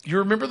 you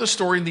remember the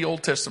story in the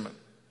Old Testament?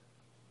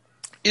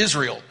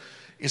 Israel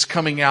is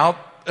coming out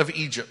of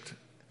Egypt,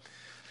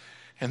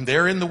 and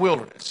they're in the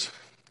wilderness.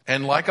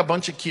 And like a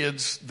bunch of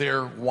kids,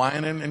 they're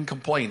whining and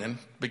complaining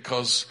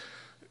because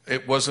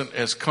it wasn't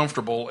as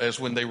comfortable as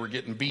when they were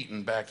getting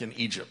beaten back in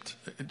Egypt.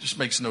 It just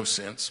makes no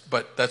sense,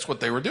 but that's what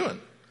they were doing.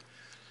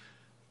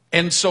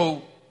 And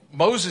so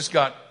Moses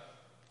got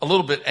a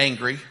little bit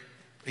angry.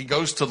 He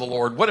goes to the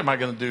Lord. What am I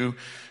going to do? You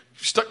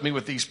stuck me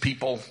with these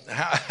people.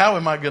 How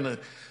am I going to?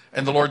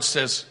 And the Lord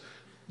says,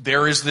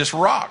 there is this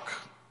rock.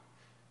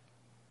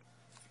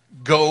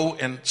 Go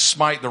and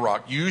smite the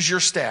rock. Use your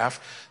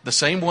staff, the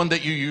same one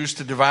that you used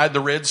to divide the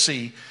Red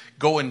Sea.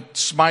 Go and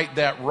smite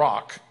that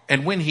rock.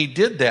 And when he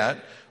did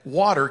that,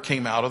 water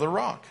came out of the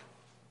rock.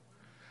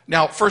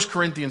 Now, 1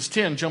 Corinthians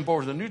 10, jump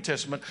over to the New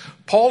Testament.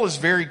 Paul is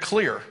very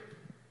clear.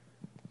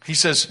 He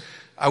says,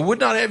 I would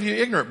not have you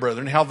ignorant,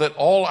 brethren, how that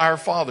all our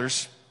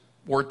fathers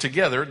were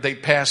together. They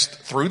passed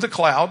through the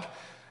cloud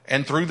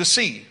and through the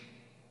sea.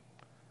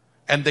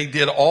 And they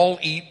did all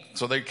eat.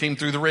 So they came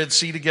through the Red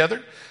Sea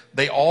together.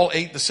 They all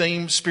ate the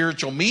same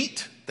spiritual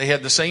meat. They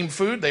had the same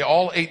food. They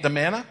all ate the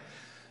manna.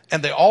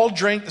 And they all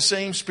drank the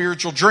same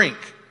spiritual drink.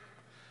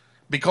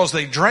 Because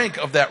they drank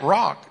of that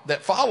rock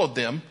that followed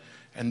them.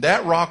 And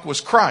that rock was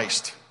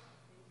Christ.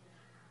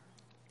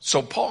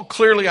 So Paul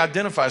clearly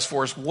identifies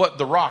for us what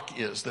the rock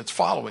is that's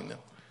following them.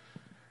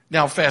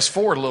 Now fast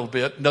forward a little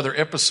bit. Another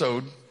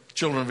episode.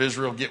 Children of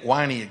Israel get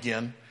whiny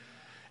again.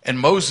 And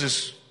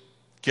Moses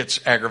gets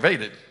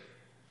aggravated.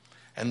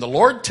 And the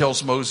Lord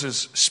tells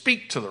Moses,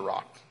 speak to the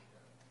rock.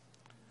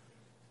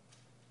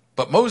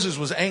 But Moses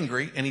was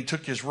angry, and he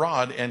took his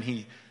rod and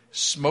he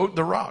smote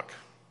the rock.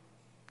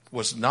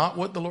 Was not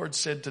what the Lord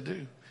said to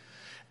do.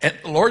 And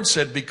the Lord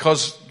said,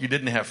 because you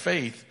didn't have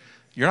faith,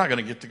 you're not going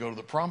to get to go to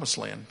the promised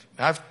land.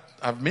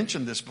 I've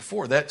mentioned this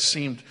before. That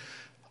seemed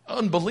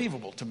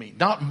unbelievable to me.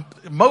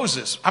 Not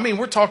Moses. I mean,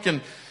 we're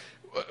talking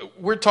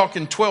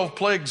 12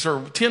 plagues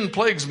or 10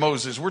 plagues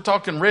Moses. We're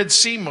talking Red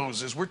Sea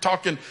Moses. We're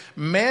talking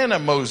manna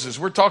Moses.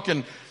 We're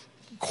talking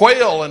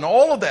quail and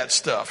all of that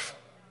stuff.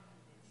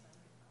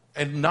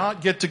 And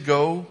not get to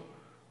go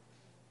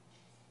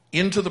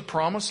into the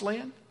promised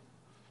land?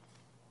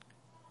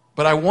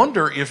 But I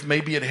wonder if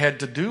maybe it had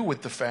to do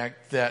with the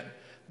fact that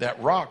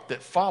that rock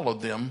that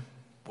followed them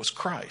was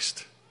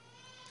Christ.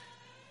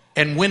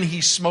 And when he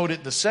smote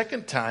it the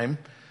second time,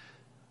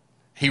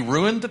 he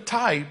ruined the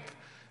type,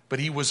 but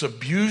he was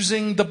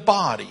abusing the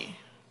body.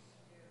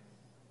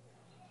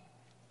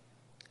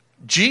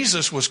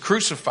 Jesus was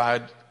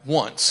crucified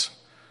once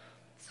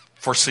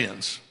for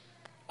sins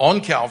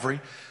on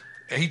Calvary.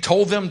 He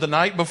told them the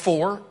night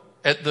before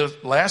at the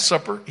Last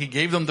Supper, he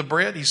gave them the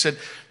bread. He said,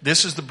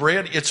 this is the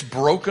bread. It's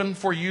broken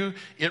for you.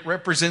 It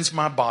represents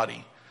my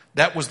body.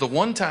 That was the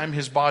one time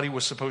his body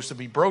was supposed to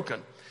be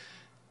broken.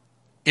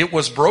 It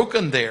was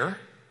broken there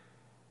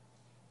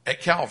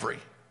at Calvary.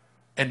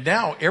 And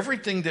now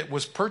everything that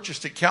was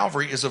purchased at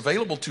Calvary is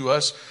available to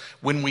us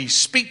when we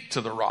speak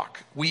to the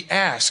rock. We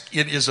ask,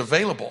 it is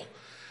available.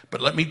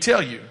 But let me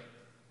tell you,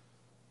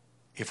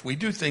 if we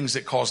do things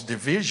that cause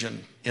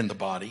division in the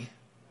body,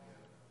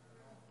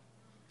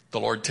 the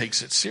Lord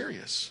takes it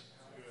serious.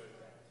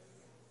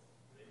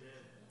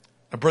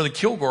 Now, Brother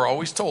Kilgore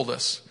always told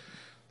us,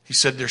 he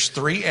said there's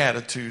 3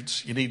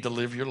 attitudes you need to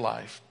live your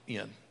life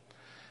in.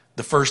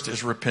 The first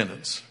is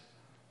repentance.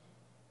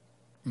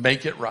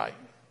 Make it right.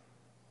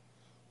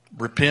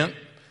 Repent.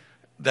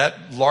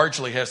 That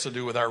largely has to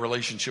do with our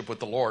relationship with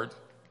the Lord,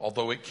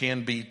 although it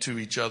can be to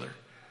each other.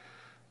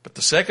 But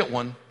the second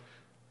one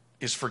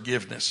is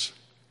forgiveness.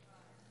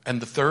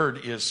 And the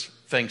third is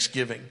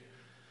thanksgiving.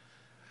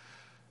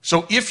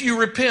 So if you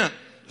repent,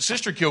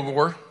 Sister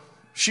Kilgore,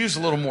 she was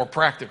a little more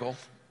practical.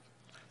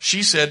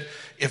 She said,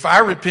 if I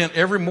repent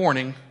every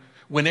morning,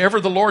 whenever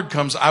the Lord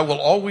comes, I will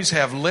always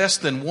have less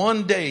than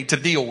one day to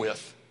deal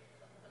with.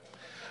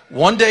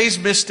 One day's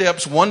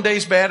missteps, one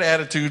day's bad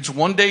attitudes,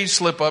 one day's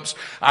slip-ups.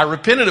 I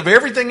repented of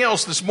everything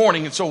else this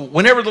morning. And so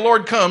whenever the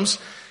Lord comes,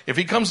 if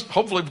he comes,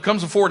 hopefully if he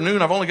comes before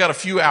noon, I've only got a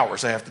few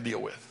hours I have to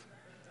deal with.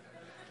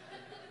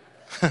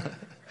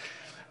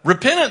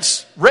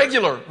 Repentance,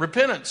 regular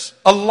repentance,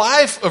 a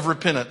life of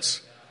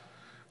repentance.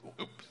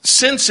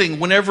 Sensing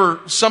whenever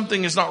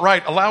something is not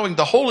right, allowing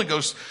the Holy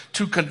Ghost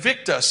to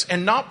convict us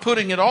and not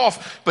putting it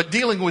off, but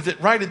dealing with it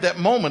right at that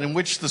moment in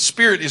which the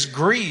Spirit is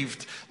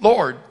grieved.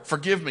 Lord,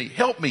 forgive me,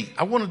 help me,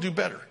 I want to do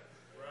better.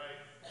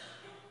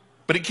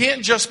 But it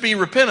can't just be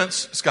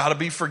repentance, it's got to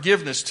be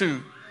forgiveness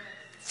too.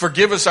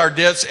 Forgive us our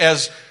debts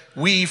as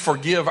we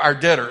forgive our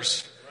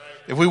debtors.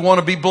 If we want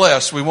to be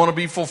blessed, we want to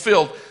be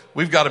fulfilled,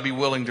 we've got to be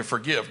willing to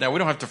forgive. Now, we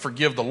don't have to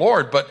forgive the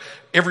Lord, but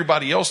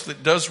everybody else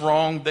that does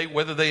wrong,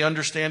 whether they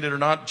understand it or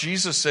not,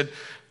 Jesus said,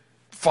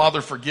 Father,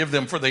 forgive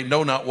them, for they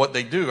know not what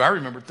they do. I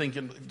remember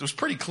thinking, it was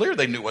pretty clear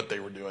they knew what they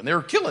were doing. They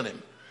were killing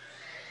him.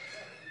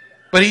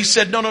 But he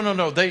said, no.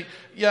 They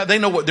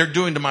know what they're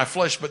doing to my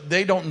flesh, but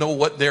they don't know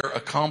what they're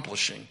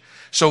accomplishing.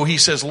 So he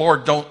says,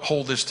 Lord, don't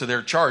hold this to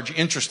their charge.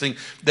 Interesting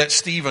that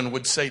Stephen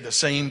would say the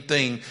same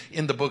thing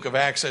in the book of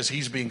Acts as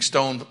he's being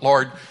stoned.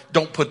 Lord,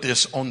 don't put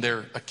this on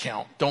their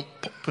account. Don't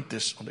put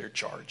this on their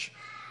charge.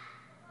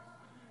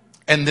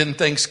 And then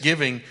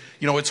Thanksgiving,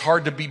 it's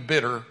hard to be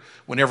bitter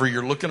whenever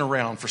you're looking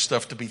around for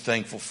stuff to be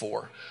thankful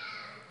for.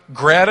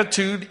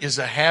 Gratitude is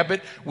a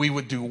habit we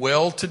would do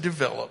well to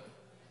develop.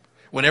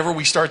 Whenever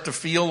we start to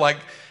feel like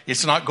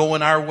it's not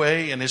going our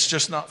way and it's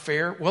just not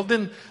fair, well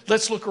then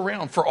let's look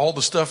around for all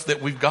the stuff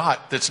that we've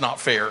got that's not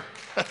fair.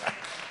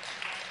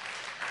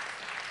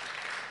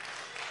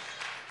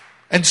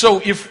 And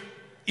so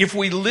if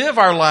we live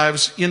our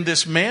lives in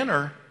this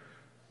manner,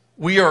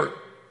 we are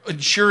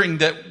ensuring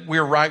that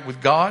we're right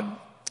with God,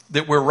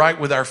 that we're right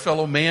with our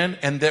fellow man,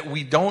 and that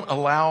we don't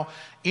allow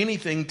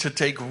anything to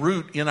take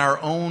root in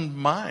our own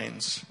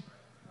minds.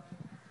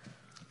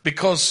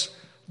 Because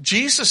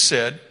Jesus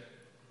said,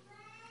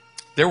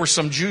 there were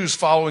some Jews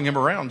following him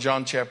around,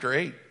 John chapter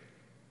 8.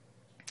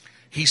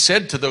 He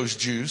said to those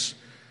Jews,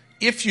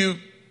 if you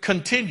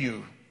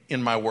continue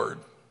in my word,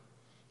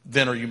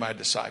 then are you my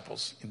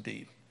disciples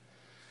indeed.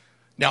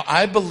 Now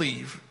I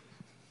believe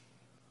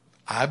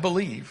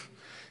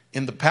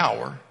in the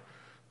power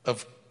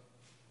of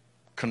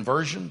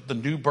conversion, the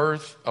new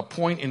birth, a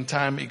point in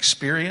time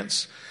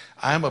experience.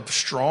 I'm a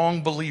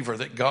strong believer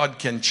that God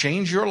can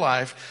change your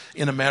life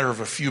in a matter of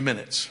a few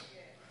minutes.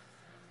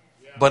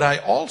 But I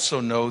also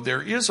know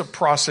there is a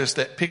process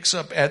that picks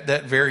up at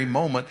that very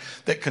moment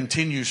that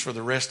continues for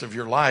the rest of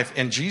your life.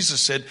 And Jesus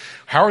said,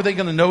 how are they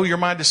going to know you're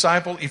my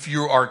disciple? If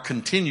you are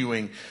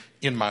continuing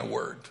in my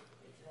word.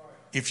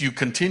 If you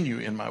continue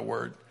in my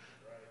word.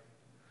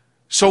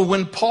 So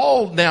when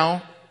Paul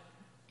now,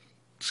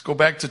 let's go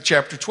back to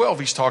chapter 12.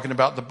 He's talking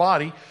about the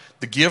body.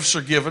 The gifts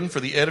are given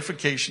for the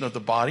edification of the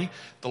body.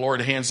 The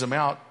Lord hands them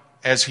out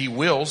as he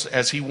wills,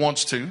 as he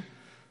wants to,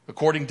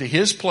 according to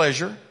his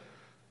pleasure.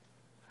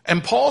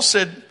 And Paul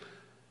said,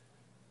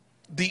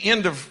 the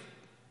end of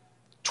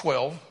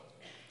 12,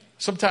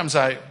 sometimes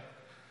I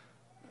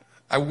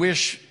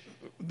wish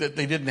that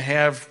they didn't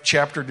have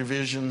chapter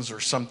divisions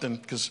or something,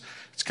 because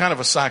it's kind of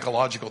a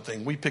psychological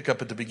thing. We pick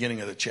up at the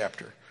beginning of the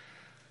chapter.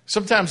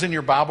 Sometimes in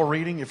your Bible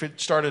reading, if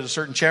it started a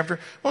certain chapter,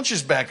 why don't you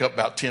just back up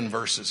about 10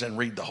 verses and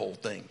read the whole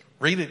thing.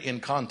 Read it in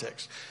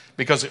context,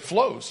 because it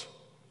flows.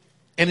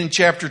 And in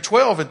chapter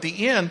 12, at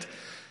the end,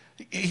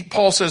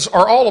 Paul says,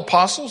 are all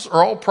apostles,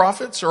 are all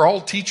prophets, are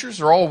all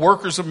teachers, are all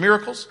workers of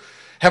miracles?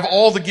 Have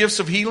all the gifts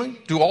of healing?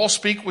 Do all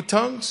speak with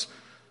tongues?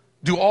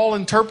 Do all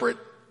interpret?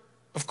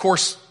 Of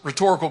course,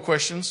 rhetorical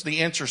questions. The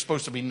answer is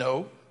supposed to be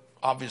no.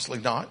 Obviously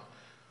not.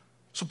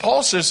 So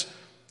Paul says,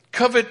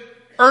 covet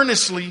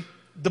earnestly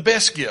the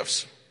best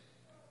gifts.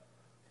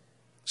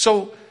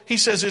 So he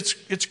says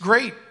it's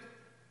great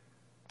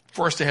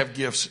for us to have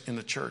gifts in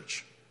the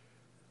church.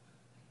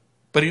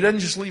 But he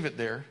doesn't just leave it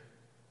there.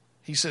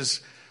 He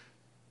says,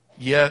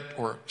 yet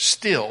or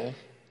still,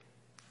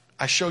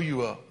 I show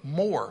you a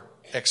more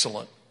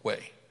excellent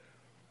way.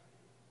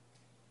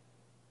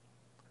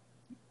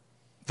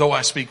 Though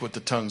I speak with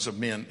the tongues of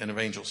men and of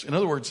angels. In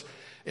other words,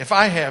 if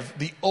I have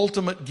the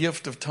ultimate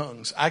gift of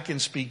tongues, I can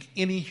speak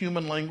any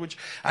human language.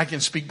 I can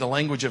speak the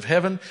language of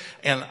heaven,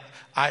 and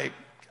I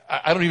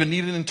don't even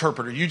need an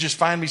interpreter. You just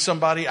find me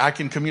somebody, I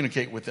can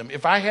communicate with them.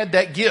 If I had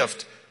that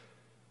gift,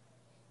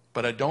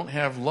 but I don't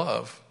have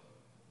love,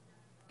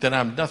 then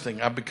I'm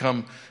nothing. I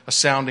become a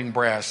sounding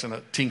brass and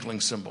a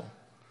tinkling cymbal.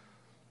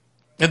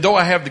 And though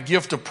I have the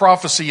gift of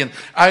prophecy and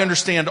I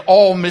understand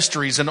all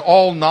mysteries and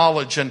all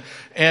knowledge and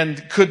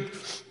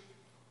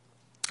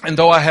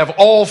though I have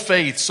all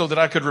faith so that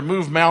I could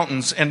remove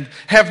mountains and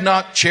have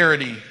not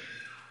charity,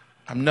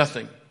 I'm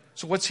nothing.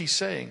 So what's he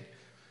saying?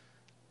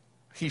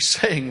 He's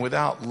saying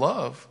without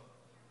love,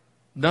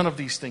 none of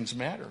these things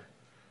matter.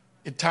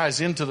 It ties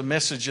into the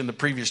message in the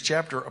previous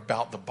chapter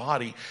about the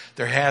body.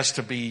 There has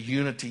to be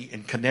unity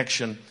and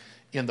connection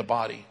in the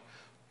body.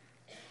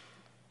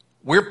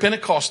 We're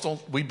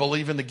Pentecostal. We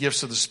believe in the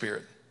gifts of the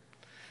Spirit.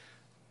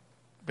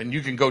 And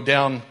you can go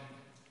down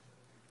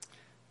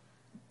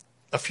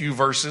a few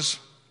verses.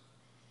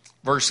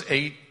 Verse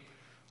 8,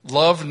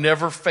 love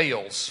never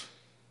fails.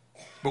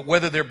 But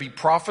whether there be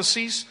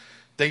prophecies,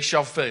 they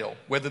shall fail.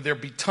 Whether there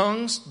be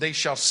tongues, they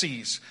shall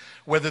cease.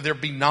 Whether there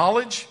be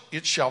knowledge,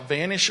 it shall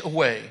vanish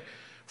away.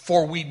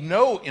 For we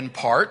know in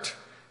part,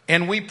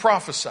 and we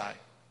prophesy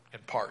in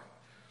part.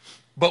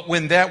 But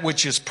when that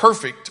which is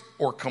perfect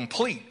or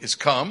complete is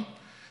come,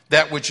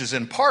 that which is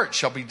in part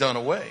shall be done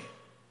away.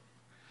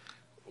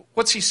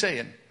 What's he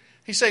saying?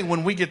 He's saying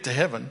when we get to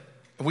heaven,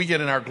 and we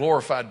get in our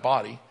glorified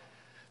body,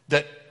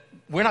 that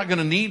we're not going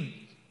to need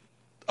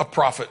a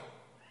prophet,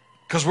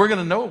 because we're going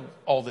to know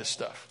all this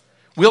stuff.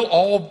 We'll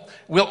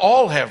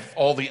all have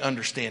all the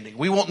understanding.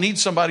 We won't need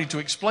somebody to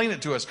explain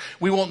it to us.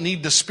 We won't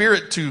need the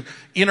Spirit to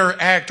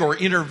interact or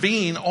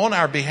intervene on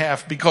our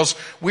behalf, because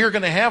we're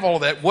going to have all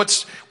of that.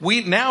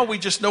 Now we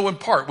just know in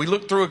part. We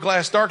look through a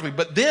glass darkly,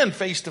 but then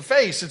face to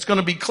face, it's going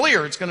to be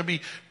clear. It's going to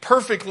be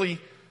perfectly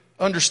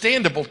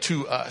understandable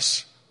to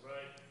us. Right.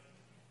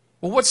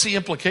 Well, what's the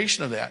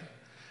implication of that?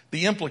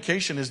 The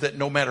implication is that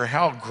no matter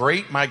how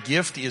great my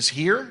gift is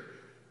here,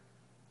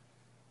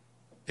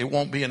 it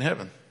won't be in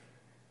heaven.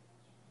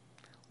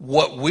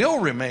 What will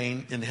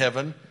remain in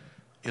heaven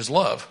is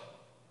love.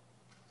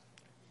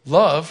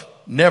 Love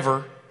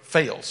never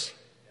fails.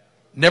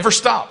 Never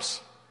stops.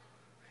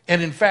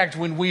 And in fact,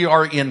 when we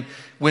are in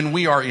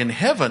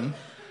heaven,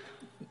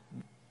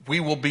 we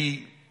will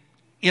be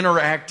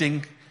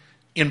interacting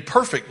in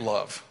perfect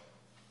love.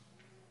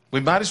 We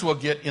might as well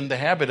get in the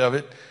habit of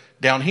it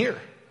down here.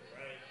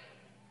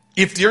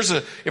 If there's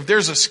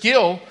a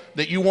skill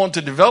that you want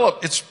to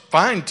develop, it's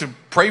fine to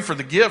pray for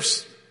the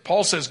gifts.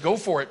 Paul says, go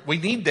for it. We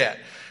need that.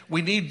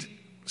 We need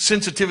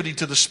sensitivity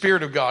to the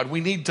Spirit of God. We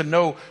need to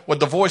know what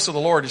the voice of the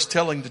Lord is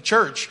telling the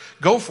church.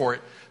 Go for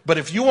it. But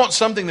if you want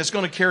something that's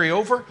going to carry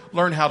over,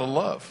 learn how to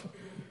love.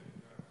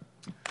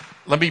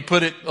 Let me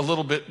put it a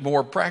little bit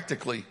more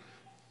practically.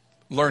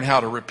 Learn how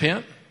to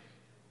repent.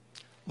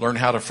 Learn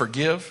how to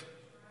forgive.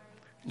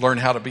 Learn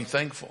how to be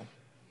thankful.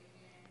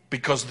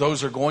 Because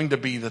those are going to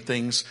be the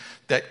things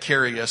that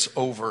carry us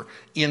over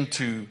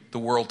into the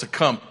world to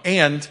come.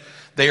 And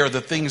they are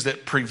the things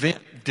that prevent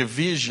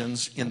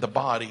divisions in the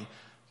body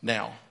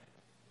now.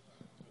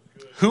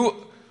 Who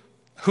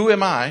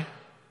am I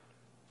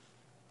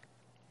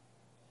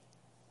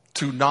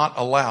to not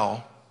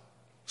allow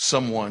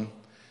someone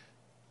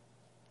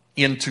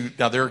into...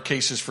 Now, there are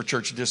cases for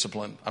church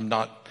discipline. I'm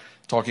not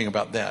talking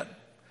about that.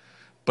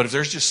 But if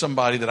there's just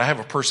somebody that I have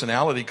a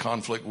personality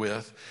conflict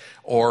with,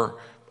 or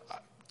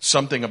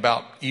something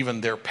about even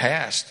their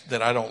past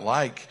that I don't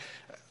like,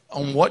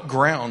 on what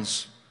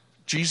grounds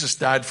Jesus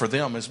died for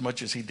them as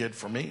much as he did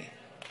for me?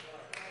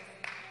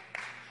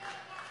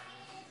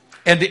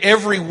 And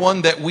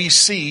everyone that we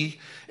see,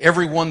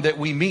 everyone that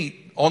we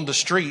meet on the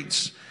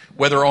streets,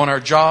 whether on our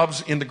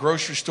jobs, in the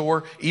grocery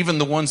store, even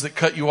the ones that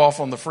cut you off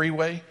on the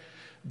freeway,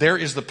 there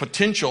is the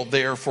potential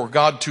there for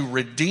God to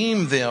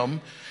redeem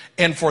them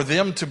and for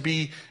them to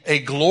be a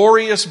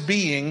glorious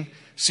being,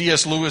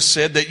 C.S. Lewis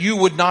said, that you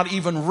would not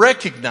even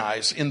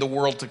recognize in the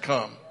world to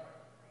come.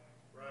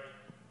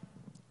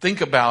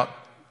 Think about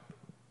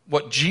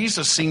what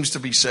Jesus seems to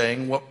be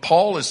saying. What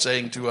Paul is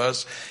saying to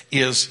us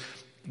is,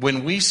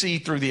 when we see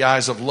through the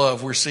eyes of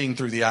love, we're seeing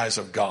through the eyes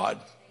of God.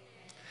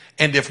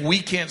 And if we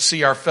can't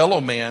see our fellow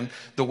man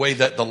the way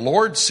that the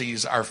Lord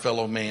sees our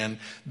fellow man,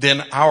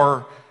 then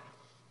our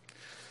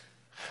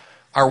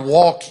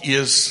walk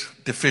is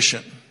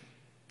deficient.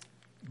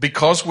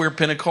 Because we're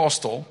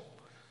Pentecostal,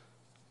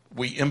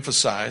 we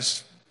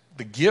emphasize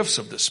the gifts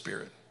of the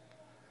Spirit.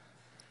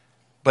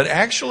 But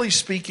actually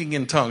speaking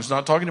in tongues,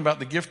 not talking about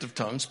the gift of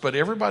tongues, but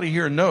everybody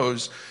here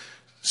knows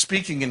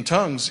speaking in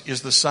tongues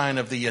is the sign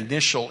of the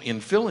initial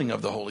infilling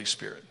of the Holy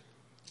Spirit.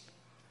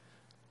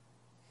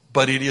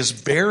 But it is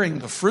bearing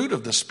the fruit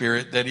of the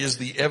Spirit that is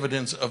the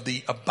evidence of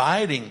the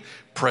abiding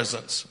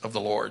presence of the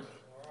Lord.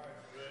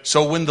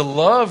 So when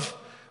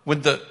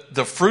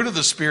the fruit of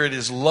the Spirit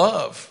is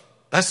love,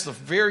 that's the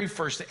very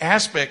first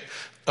aspect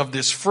of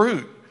this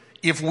fruit.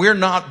 If we're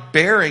not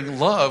bearing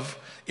love,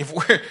 if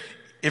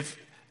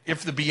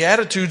the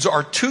Beatitudes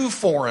are too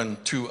foreign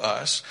to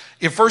us,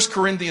 if 1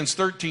 Corinthians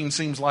 13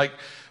 seems like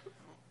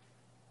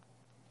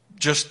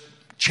just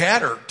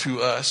chatter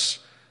to us,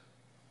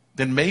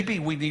 then maybe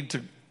we need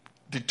to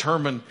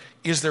determine,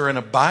 is there an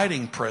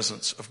abiding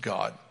presence of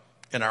God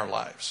in our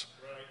lives?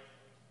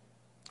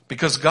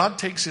 Because God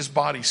takes his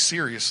body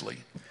seriously.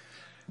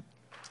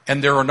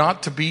 And there are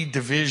not to be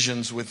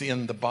divisions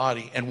within the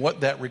body. And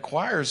what that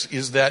requires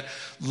is that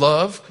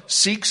love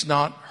seeks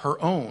not her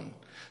own.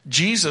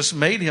 Jesus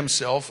made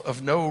himself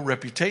of no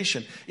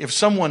reputation. If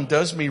someone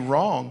does me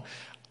wrong,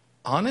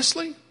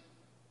 honestly,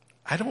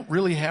 I don't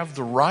really have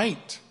the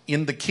right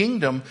in the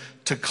kingdom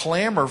to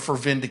clamor for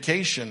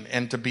vindication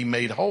and to be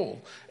made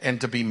whole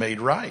and to be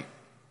made right.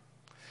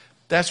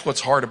 That's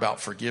what's hard about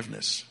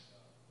forgiveness.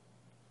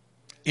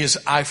 Is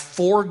I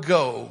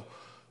forego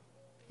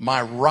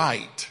my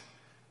right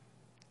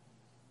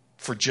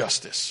for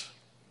justice.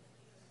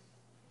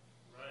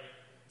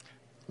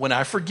 When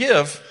I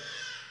forgive,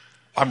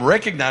 I'm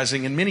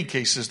recognizing in many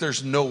cases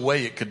there's no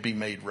way it could be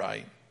made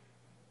right.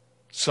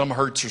 Some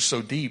hurts are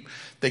so deep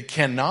they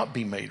cannot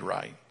be made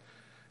right.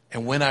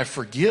 And when I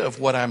forgive,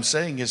 what I'm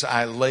saying is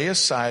I lay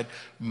aside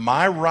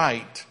my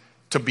right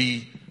to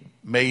be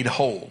made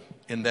whole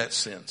in that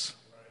sense.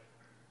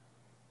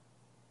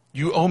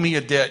 You owe me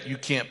a debt you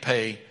can't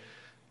pay,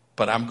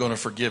 but I'm going to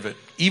forgive it,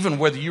 even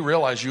whether you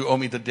realize you owe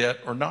me the debt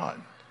or not.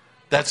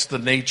 That's the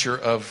nature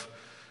of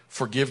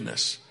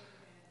forgiveness.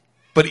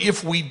 But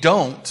if we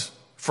don't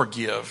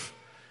forgive,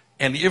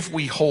 and if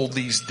we hold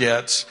these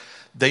debts,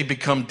 they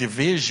become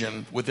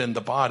division within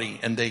the body,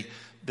 and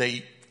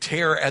they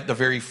tear at the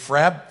very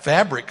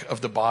fabric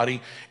of the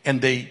body, and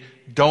they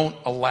don't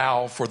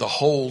allow for the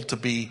whole to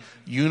be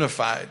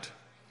unified.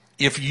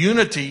 If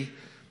unity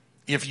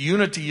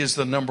is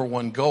the number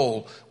one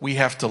goal, we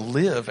have to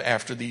live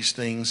after these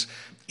things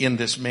in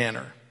this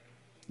manner.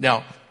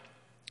 Now,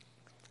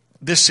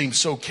 this seems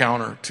so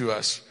counter to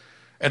us.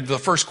 And the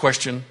first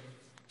question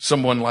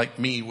someone like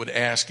me would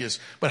ask is,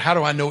 but how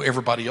do I know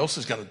everybody else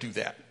is going to do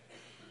that?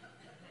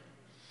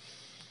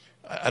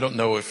 I don't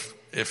know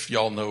if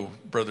y'all know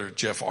Brother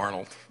Jeff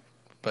Arnold,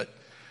 but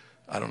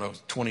I don't know,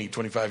 20,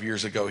 25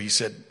 years ago, he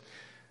said,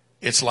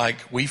 it's like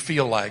we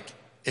feel like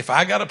if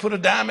I got to put a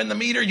dime in the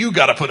meter, you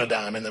got to put a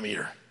dime in the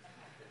meter.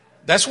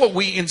 That's what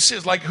we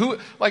insist. Like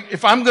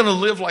if I'm going to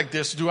live like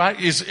this,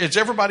 is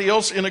everybody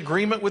else in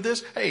agreement with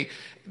this? Hey,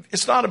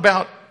 it's not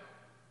about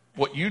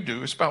what you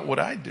do. It's about what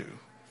I do.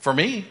 For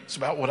me, it's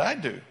about what I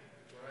do.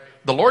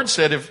 The Lord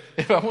said,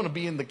 if I want to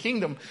be in the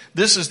kingdom,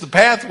 this is the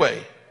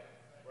pathway.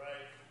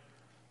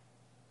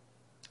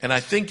 And I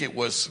think it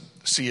was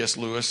C.S.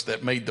 Lewis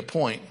that made the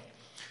point.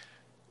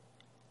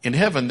 In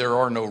heaven, there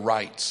are no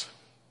rights.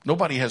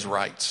 Nobody has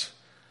rights.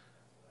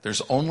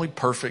 There's only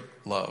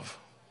perfect love.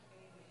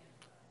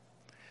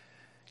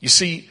 You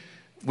see,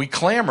 we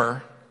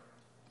clamor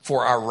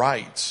for our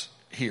rights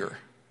here.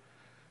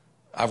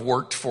 I've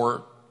worked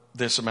for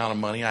this amount of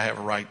money. I have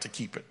a right to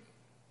keep it.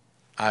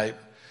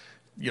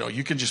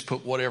 You can just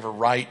put whatever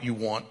right you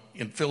want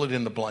and fill it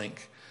in the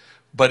blank.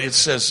 But it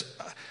says,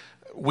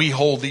 we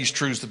hold these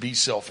truths to be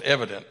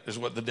self-evident, is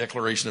what the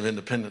Declaration of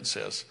Independence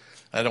says.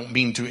 I don't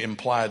mean to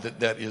imply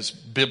that is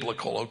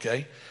biblical,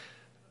 okay?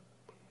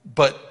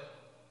 But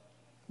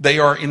they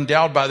are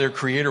endowed by their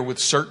Creator with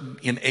certain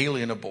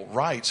inalienable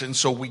rights. And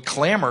so we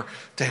clamor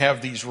to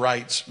have these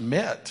rights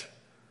met.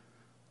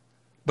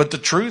 But the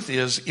truth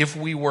is, if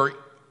we were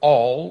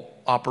all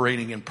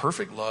operating in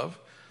perfect love,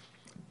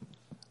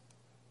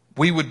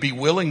 we would be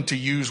willing to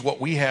use what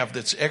we have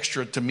that's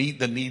extra to meet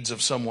the needs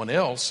of someone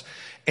else.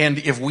 And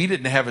if we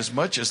didn't have as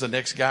much as the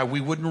next guy,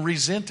 we wouldn't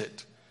resent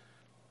it.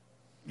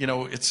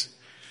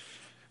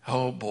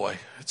 Oh boy,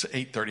 it's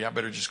 8:30. I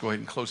better just go ahead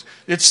and close.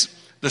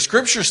 The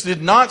scriptures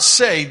did not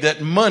say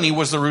that money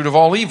was the root of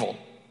all evil.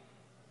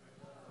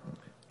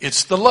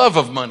 It's the love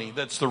of money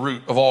that's the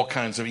root of all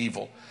kinds of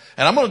evil.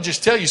 And I'm going to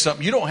just tell you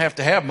something. You don't have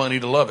to have money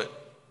to love it.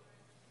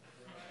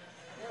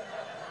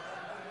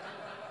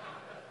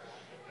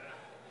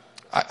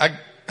 I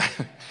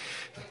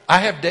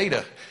have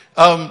data.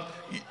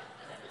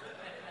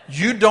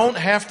 You don't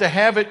have to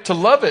have it to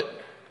love it.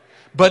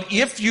 But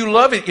if you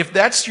love it, if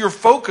that's your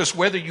focus,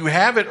 whether you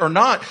have it or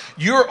not,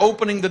 you're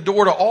opening the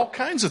door to all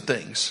kinds of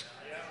things.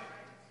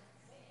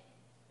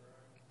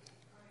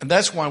 And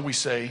that's why we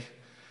say,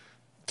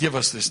 give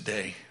us this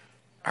day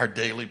our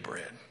daily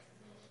bread.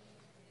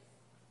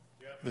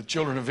 The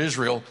children of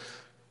Israel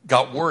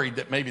got worried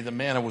that maybe the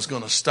manna was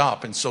going to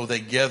stop, and so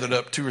they gathered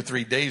up 2 or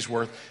 3 days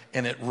worth,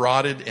 and it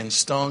rotted and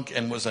stunk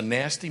and was a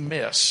nasty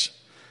mess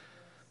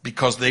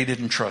because they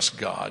didn't trust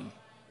God.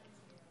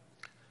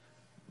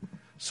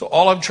 So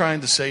all I'm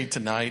trying to say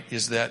tonight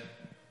is that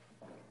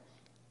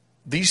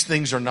these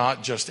things are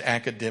not just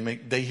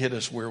academic. They hit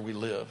us where we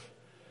live.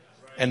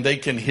 And they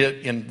can hit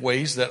in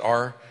ways that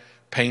are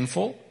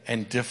painful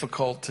and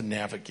difficult to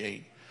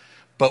navigate.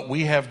 But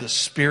we have the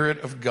Spirit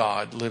of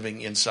God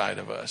living inside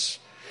of us.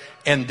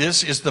 And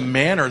this is the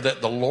manner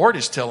that the Lord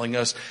is telling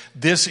us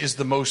this is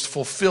the most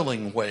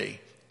fulfilling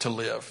way to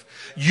live.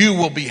 You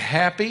will be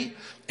happy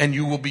and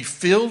you will be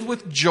filled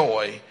with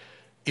joy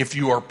if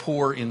you are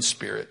poor in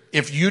spirit.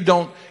 If you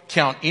don't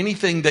count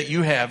anything that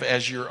you have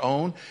as your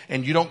own,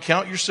 and you don't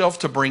count yourself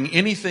to bring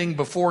anything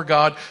before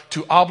God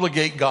to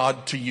obligate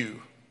God to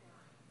you,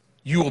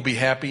 you will be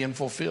happy and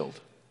fulfilled.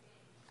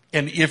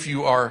 And if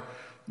you are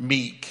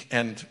meek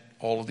and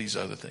all of these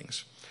other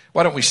things.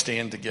 Why don't we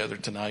stand together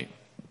tonight?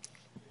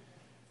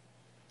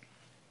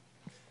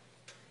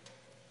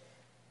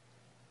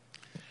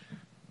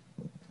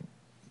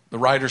 The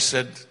writer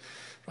said,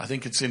 I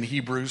think it's in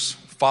Hebrews,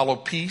 follow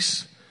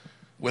peace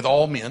with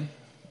all men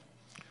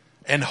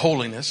and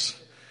holiness,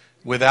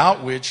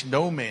 without which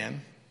no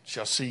man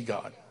shall see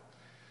God.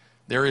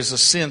 There is a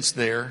sense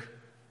there,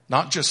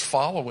 not just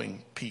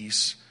following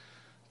peace,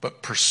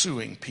 but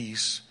pursuing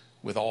peace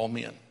with all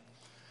men.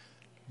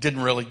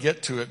 Didn't really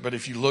get to it, but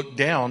if you look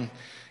down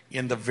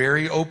in the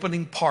very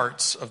opening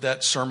parts of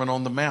that Sermon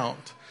on the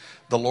Mount,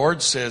 the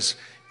Lord says,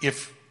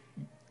 if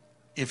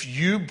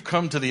you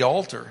come to the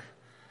altar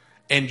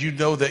and you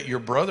know that your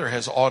brother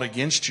has aught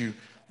against you,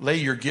 lay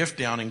your gift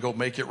down and go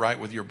make it right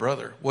with your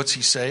brother. What's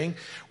he saying?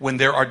 When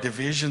there are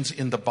divisions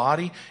in the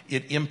body,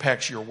 it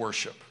impacts your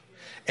worship.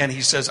 And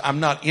he says, I'm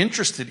not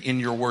interested in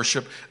your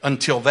worship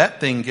until that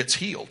thing gets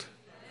healed.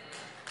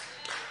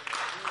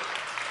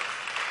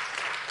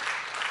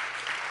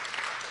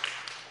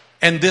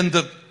 And then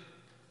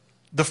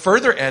the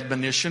further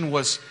admonition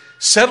was,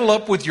 settle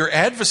up with your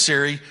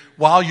adversary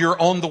while you're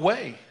on the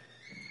way.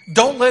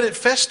 Don't let it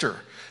fester,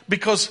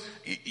 because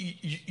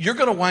you're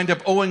going to wind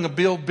up owing a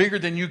bill bigger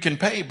than you can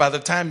pay by the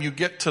time you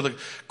get to the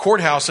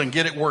courthouse and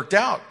get it worked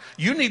out.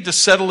 You need to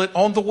settle it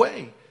on the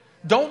way.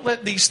 Don't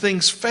let these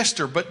things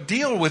fester, but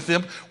deal with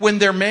them when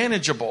they're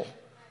manageable.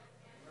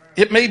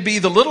 It may be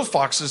the little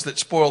foxes that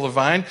spoil the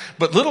vine,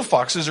 but little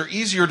foxes are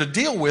easier to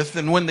deal with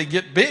than when they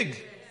get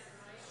big.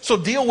 So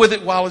deal with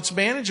it while it's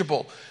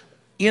manageable.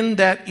 In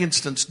that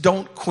instance,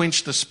 don't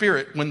quench the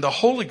Spirit. When the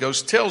Holy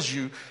Ghost tells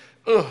you,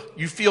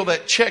 you feel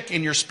that check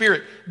in your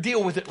spirit,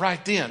 deal with it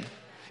right then.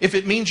 If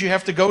it means you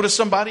have to go to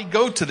somebody,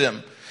 go to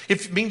them.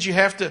 If it means you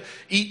have to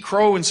eat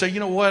crow and say, you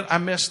know what, I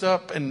messed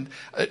up, and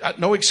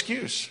no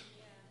excuse.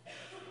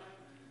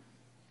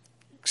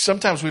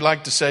 Sometimes we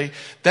like to say,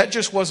 that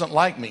just wasn't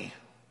like me.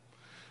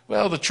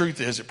 Well, the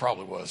truth is, it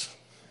probably was.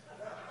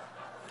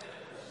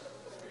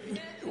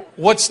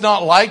 what's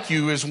not like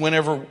you is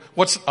whenever,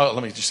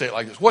 let me just say it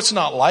like this. What's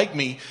not like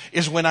me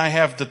is when I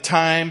have the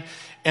time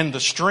and the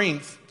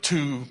strength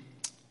to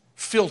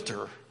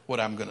filter what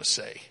I'm going to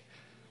say.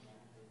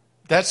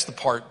 That's the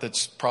part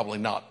that's probably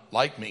not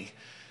like me.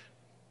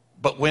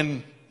 But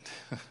when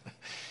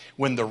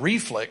the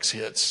reflex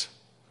hits,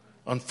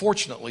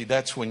 unfortunately,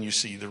 that's when you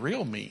see the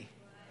real me.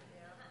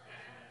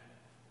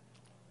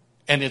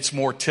 And it's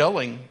more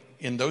telling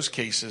in those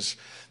cases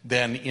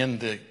than in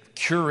the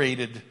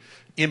curated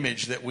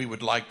image that we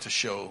would like to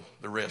show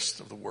the rest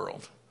of the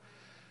world.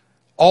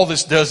 All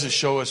this does is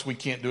show us we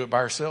can't do it by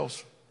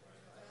ourselves.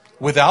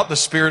 Without the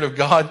Spirit of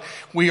God,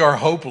 we are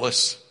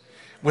hopeless.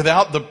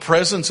 Without the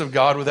presence of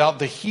God, without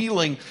the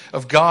healing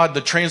of God,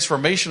 the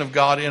transformation of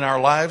God in our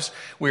lives,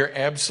 we are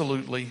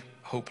absolutely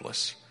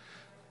hopeless.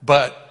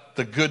 But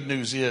the good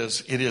news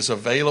is, it is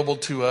available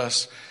to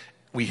us.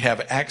 We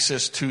have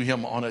access to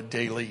Him on a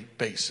daily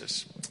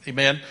basis.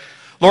 Amen.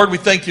 Lord, we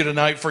thank you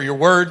tonight for your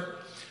word.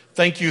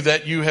 Thank you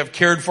that you have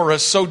cared for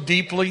us so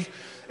deeply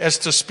as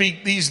to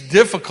speak these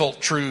difficult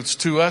truths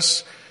to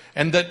us,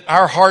 and that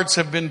our hearts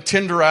have been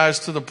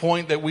tenderized to the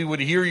point that we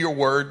would hear your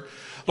word.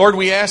 Lord,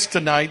 we ask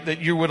tonight that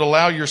you would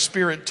allow your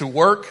Spirit to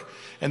work,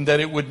 and that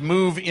it would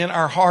move in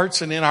our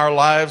hearts and in our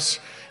lives,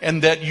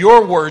 and that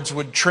your words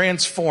would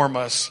transform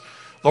us.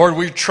 Lord,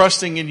 we're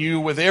trusting in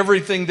you with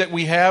everything that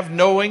we have,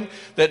 knowing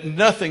that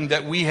nothing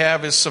that we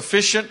have is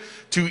sufficient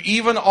to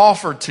even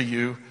offer to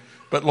you.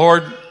 But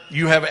Lord,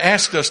 you have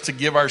asked us to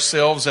give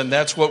ourselves, and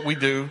that's what we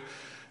do.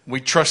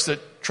 We trust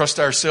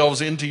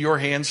ourselves into your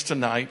hands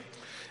tonight.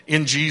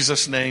 In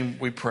Jesus' name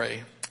we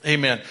pray.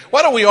 Amen.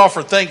 Why don't we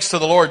offer thanks to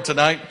the Lord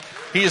tonight?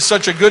 He is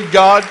such a good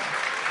God.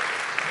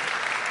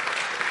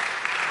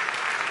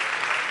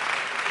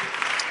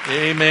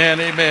 Amen,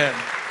 amen.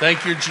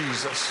 Thank you,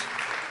 Jesus.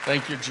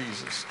 Thank you,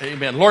 Jesus.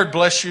 Amen. Lord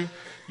bless you.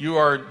 You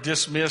are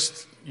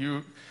dismissed.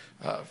 You,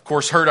 of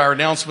course, heard our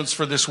announcements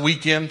for this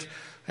weekend,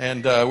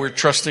 and we're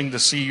trusting to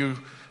see you.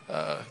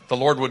 The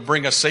Lord would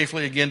bring us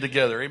safely again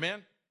together.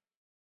 Amen.